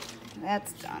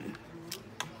 That's done.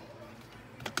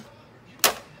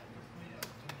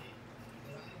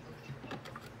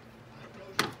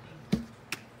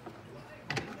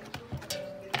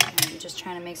 I'm just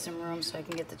trying to make some room so I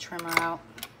can get the trimmer out.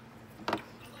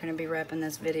 We're gonna be wrapping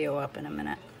this video up in a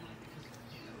minute,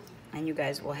 and you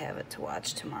guys will have it to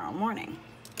watch tomorrow morning.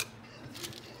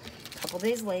 A couple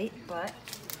days late, but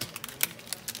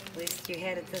at least you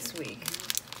had it this week.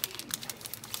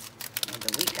 And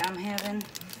the week I'm having,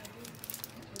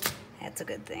 that's a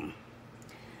good thing.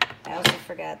 I also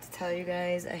forgot to tell you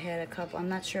guys, I had a couple, I'm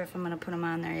not sure if I'm gonna put them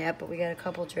on there yet, but we got a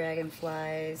couple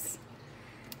dragonflies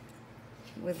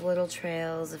with little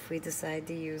trails if we decide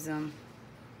to use them.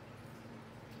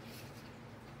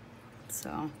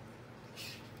 So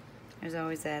there's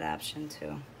always that option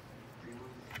too.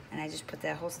 And I just put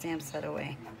that whole stamp set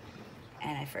away,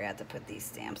 and I forgot to put these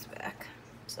stamps back.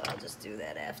 So I'll just do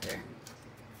that after.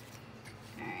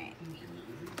 All right.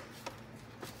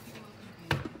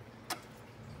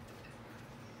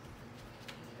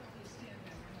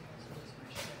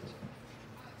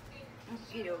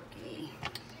 Okie dokie.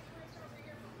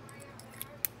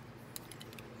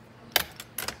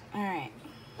 All right.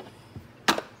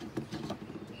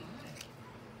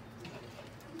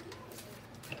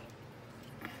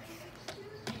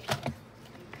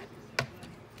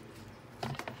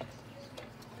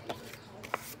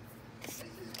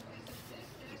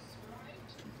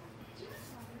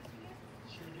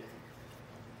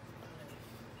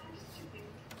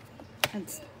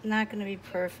 It's not going to be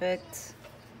perfect.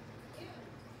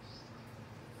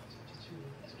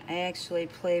 I actually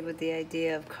played with the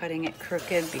idea of cutting it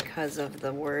crooked because of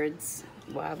the words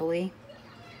wobbly,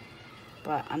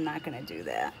 but I'm not going to do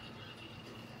that.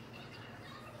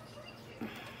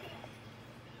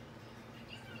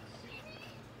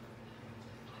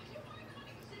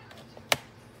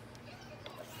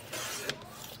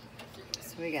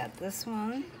 So we got this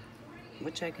one,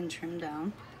 which I can trim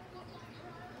down.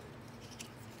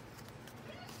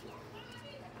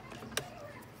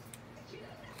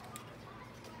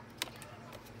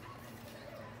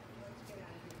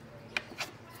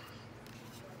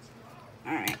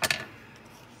 All right.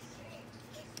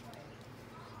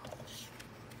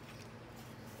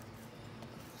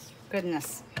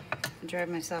 Goodness, I drive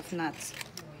myself nuts.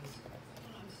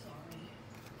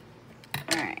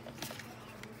 All right.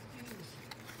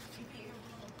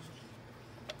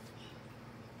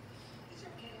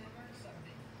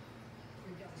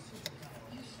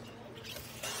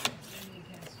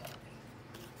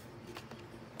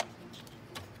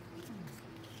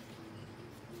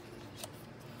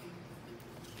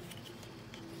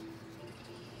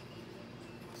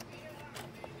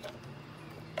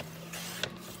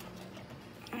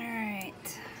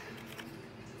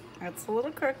 That's a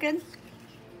little crooked.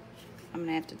 I'm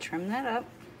gonna have to trim that up.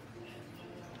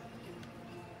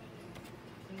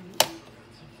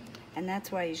 And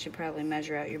that's why you should probably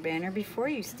measure out your banner before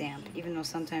you stamp, even though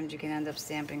sometimes you can end up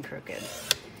stamping crooked.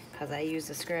 Because I used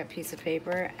a scrap piece of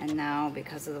paper, and now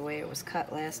because of the way it was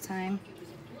cut last time,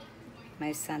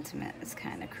 my sentiment is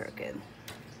kind of crooked.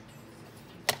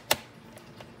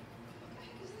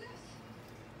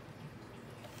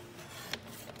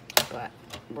 But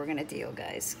we're gonna deal,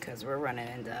 guys, because we're running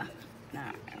into, no,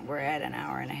 we're at an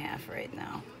hour and a half right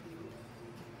now.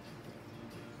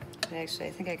 But actually,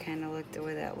 I think I kind of like the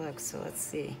way that looks, so let's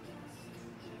see.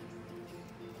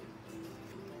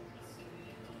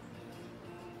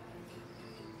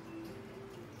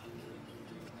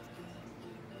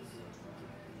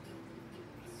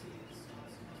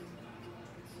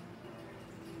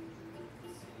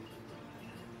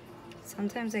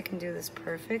 Sometimes I can do this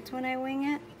perfect when I wing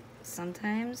it.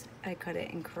 Sometimes I cut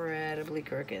it incredibly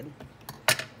crooked.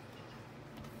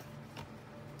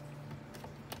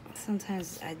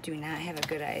 Sometimes I do not have a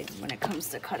good eye when it comes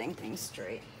to cutting things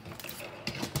straight.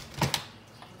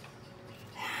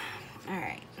 All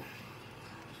right.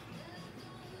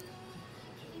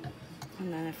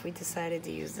 And then if we decided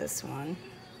to use this one,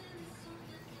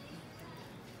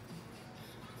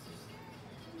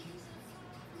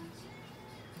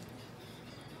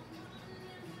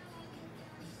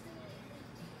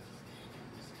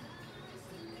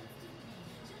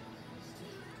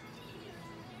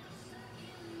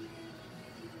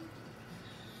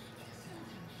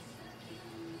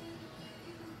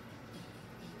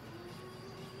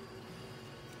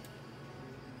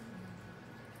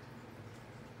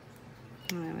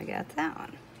 and then we got that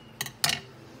one.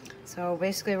 So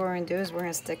basically what we're gonna do is we're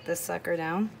gonna stick this sucker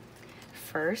down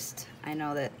first. I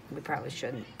know that we probably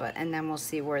shouldn't, but, and then we'll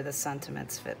see where the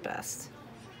sentiments fit best.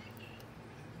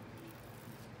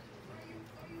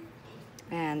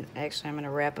 And actually I'm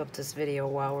gonna wrap up this video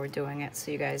while we're doing it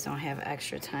so you guys don't have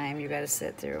extra time you gotta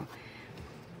sit through.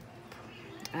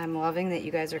 I'm loving that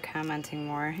you guys are commenting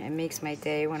more. It makes my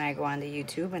day when I go onto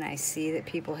YouTube and I see that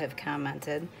people have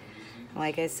commented.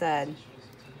 Like I said,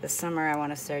 this summer I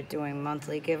want to start doing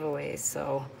monthly giveaways,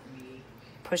 so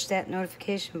push that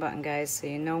notification button, guys, so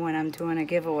you know when I'm doing a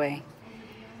giveaway.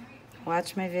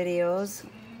 Watch my videos,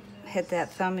 hit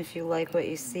that thumb if you like what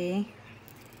you see,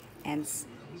 and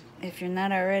if you're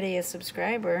not already a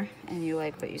subscriber and you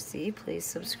like what you see, please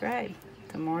subscribe.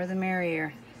 The more the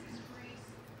merrier.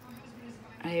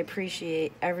 I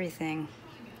appreciate everything.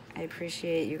 I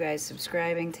appreciate you guys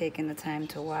subscribing, taking the time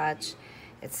to watch.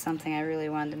 It's something I really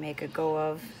wanted to make a go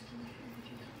of.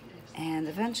 And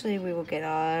eventually we will get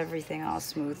everything all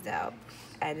smoothed out.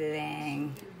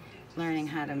 Editing, learning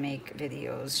how to make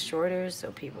videos shorter so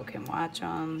people can watch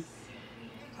them,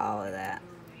 all of that.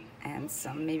 And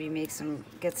maybe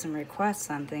get some requests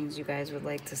on things you guys would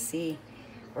like to see,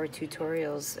 or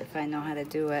tutorials if I know how to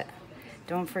do it.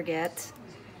 Don't forget,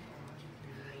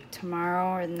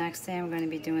 tomorrow or the next day I'm going to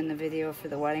be doing the video for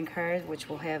the wedding card, which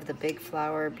will have the big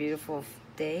flower, beautiful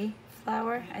day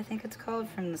flower, I think it's called,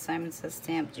 from the Simon Says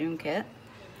Stamp June kit.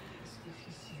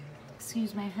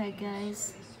 Excuse my head,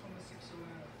 guys.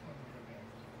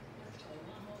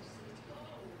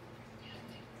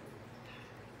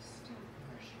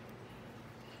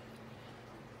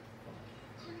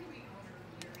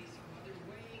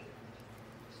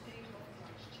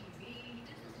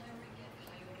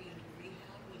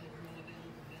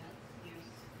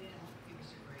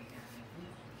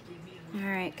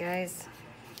 Alright, guys.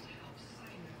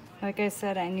 Like I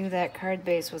said, I knew that card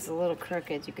base was a little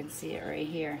crooked. You can see it right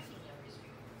here.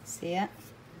 See it?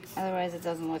 Otherwise it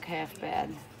doesn't look half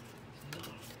bad.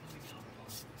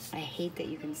 I hate that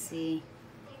you can see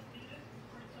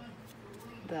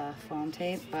the foam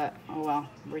tape, but oh well,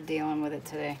 we're dealing with it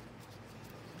today.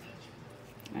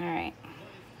 Alright,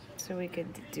 so we could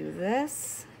do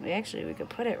this. We could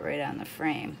put it right on the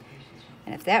frame.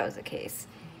 And if that was the case,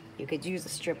 you could use a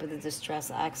strip of the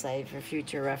Distress Oxide for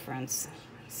future reference,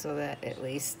 so that at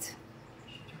least,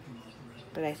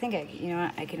 but I think you know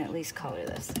what, I can at least color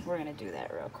this. We're gonna do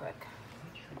that real quick.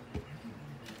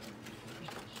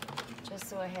 Just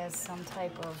so it has some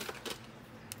type of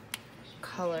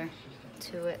color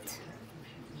to it.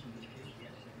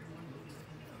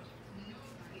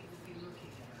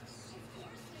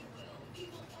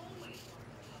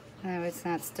 No, it's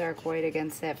not stark white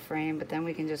against that frame, but then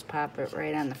we can just pop it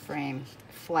right on the frame,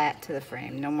 flat to the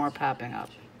frame, no more popping up.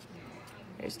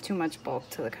 There's too much bulk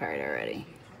to the card already.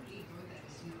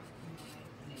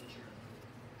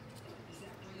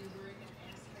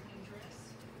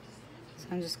 So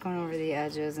I'm just going over the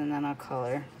edges and then I'll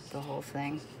color the whole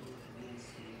thing.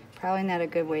 Probably not a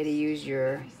good way to use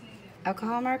your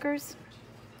alcohol markers.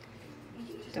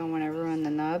 Don't want to ruin the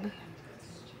nub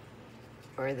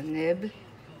or the nib.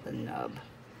 The nub.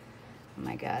 Oh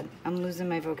my god. I'm losing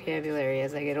my vocabulary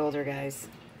as I get older, guys.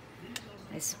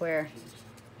 I swear.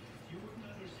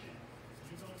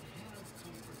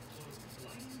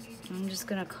 I'm just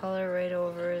gonna color right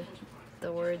over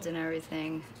the words and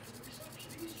everything.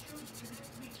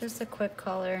 Just a quick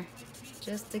color.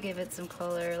 just to give it some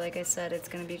color. Like I said, it's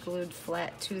going to be glued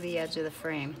flat to the edge of the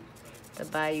frame, the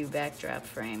Bayou backdrop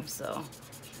frame, so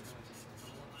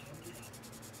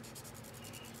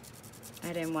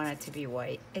I didn't want it to be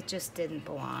white. It just didn't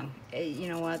belong. You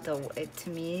know what, to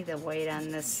me, the white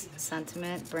on this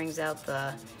sentiment brings out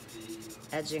the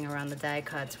edging around the die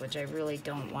cuts, which I really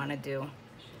don't want to do.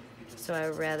 So I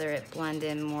would rather it blend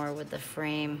in more with the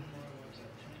frame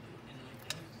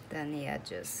than the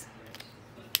edges.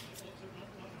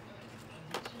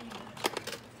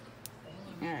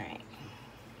 Alright.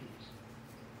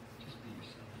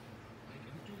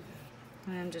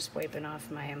 I'm just wiping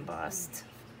off my embossed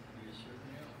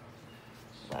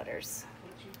letters.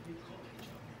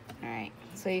 Alright,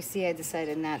 so you see I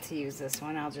decided not to use this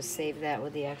one. I'll just save that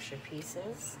with the extra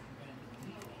pieces.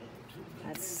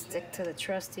 Let's stick to the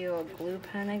trusty old glue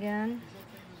pen again.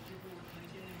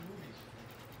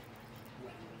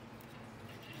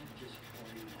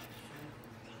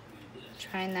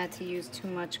 Trying not to use too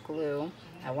much glue.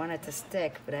 I want it to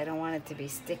stick, but I don't want it to be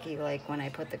sticky like when I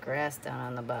put the grass down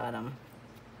on the bottom.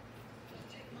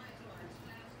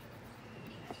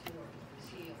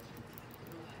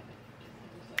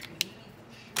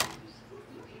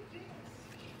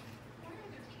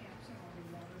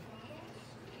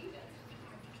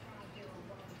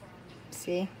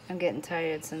 See, I'm getting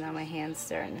tired, so now my hand's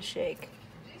starting to shake.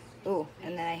 Ooh,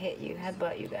 and then I hit you,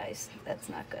 headbutt you guys. That's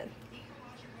not good.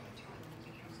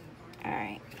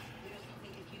 Alright.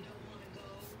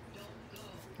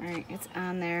 Alright, it's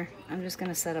on there. I'm just going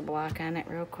to set a block on it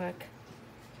real quick.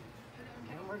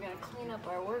 And we're going to clean up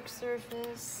our work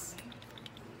surface.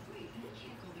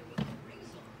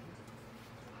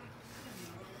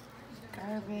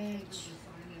 Garbage.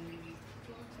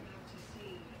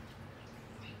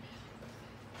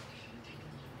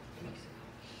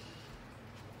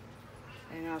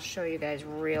 And I'll show you guys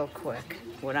real quick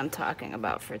what I'm talking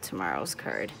about for tomorrow's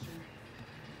card.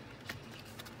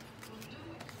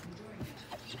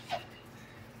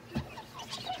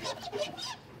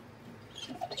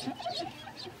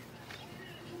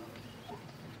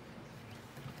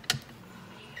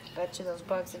 Bet you those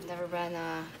bugs have never been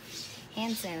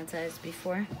hand sanitized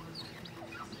before.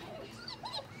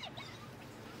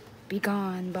 Be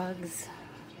gone, bugs.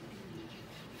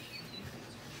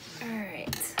 Alright.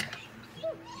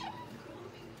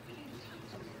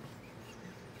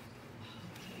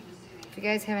 If you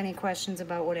guys have any questions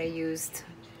about what I used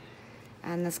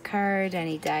on this card,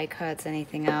 any die cuts,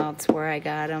 anything else, where I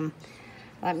got them,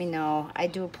 let me know. I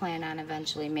do plan on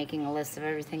eventually making a list of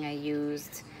everything I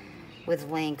used with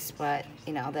links, but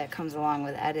you know, that comes along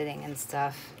with editing and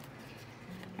stuff.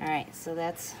 Alright, so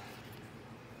that's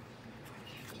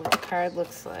what the card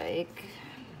looks like.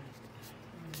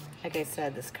 Like I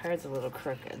said, this card's a little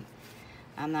crooked.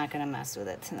 I'm not gonna mess with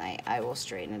it tonight. I will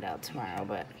straighten it out tomorrow,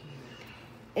 but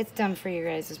it's done for your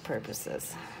guys'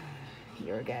 purposes.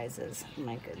 Your guys's.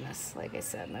 My goodness, like I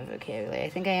said, my vocabulary. I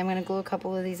think I am gonna glue a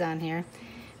couple of these on here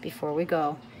before we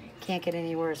go. Can't get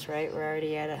any worse, right? We're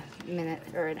already at a minute,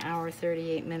 or an hour,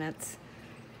 38 minutes.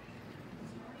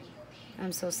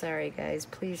 I'm so sorry, guys.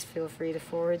 Please feel free to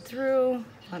forward through.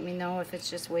 Let me know if it's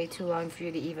just way too long for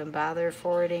you to even bother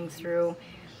forwarding through.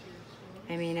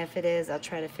 I mean, if it is, I'll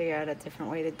try to figure out a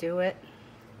different way to do it.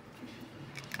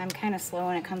 I'm kind of slow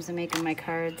when it comes to making my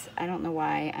cards. I don't know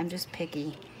why. I'm just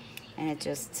picky. And it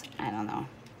just, I don't know.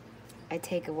 I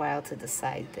take a while to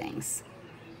decide things.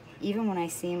 Even when I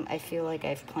feel like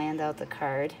I've planned out the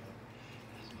card,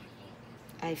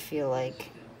 I feel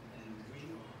like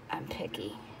I'm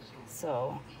picky.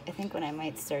 So I think what I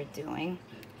might start doing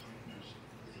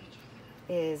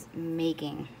is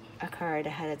making a card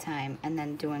ahead of time and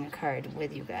then doing a card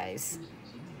with you guys.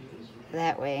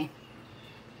 That way,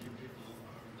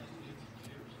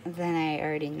 then I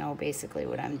already know basically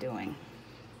what I'm doing.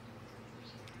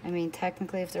 I mean,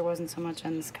 technically, if there wasn't so much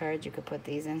on this card, you could put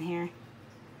these in here.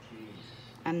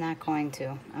 I'm not going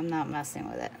to. I'm not messing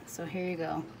with it. So here you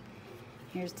go.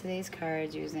 Here's today's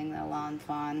cards using the Lawn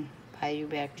Fawn Bayou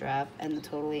backdrop and the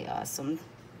Totally Awesome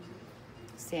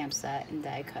stamp set and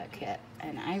die cut kit.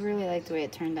 And I really like the way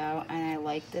it turned out, and I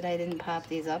like that I didn't pop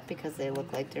these up because they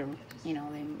look like they're, you know,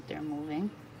 they're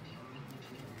moving.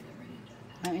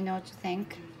 Let me know what you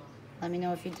think. Let me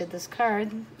know if you did this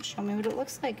card. Show me what it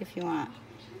looks like if you want.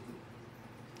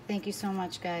 Thank you so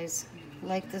much, guys.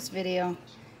 Like this video.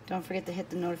 Don't forget to hit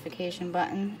the notification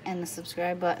button and the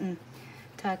subscribe button.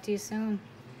 Talk to you soon.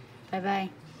 Bye-bye.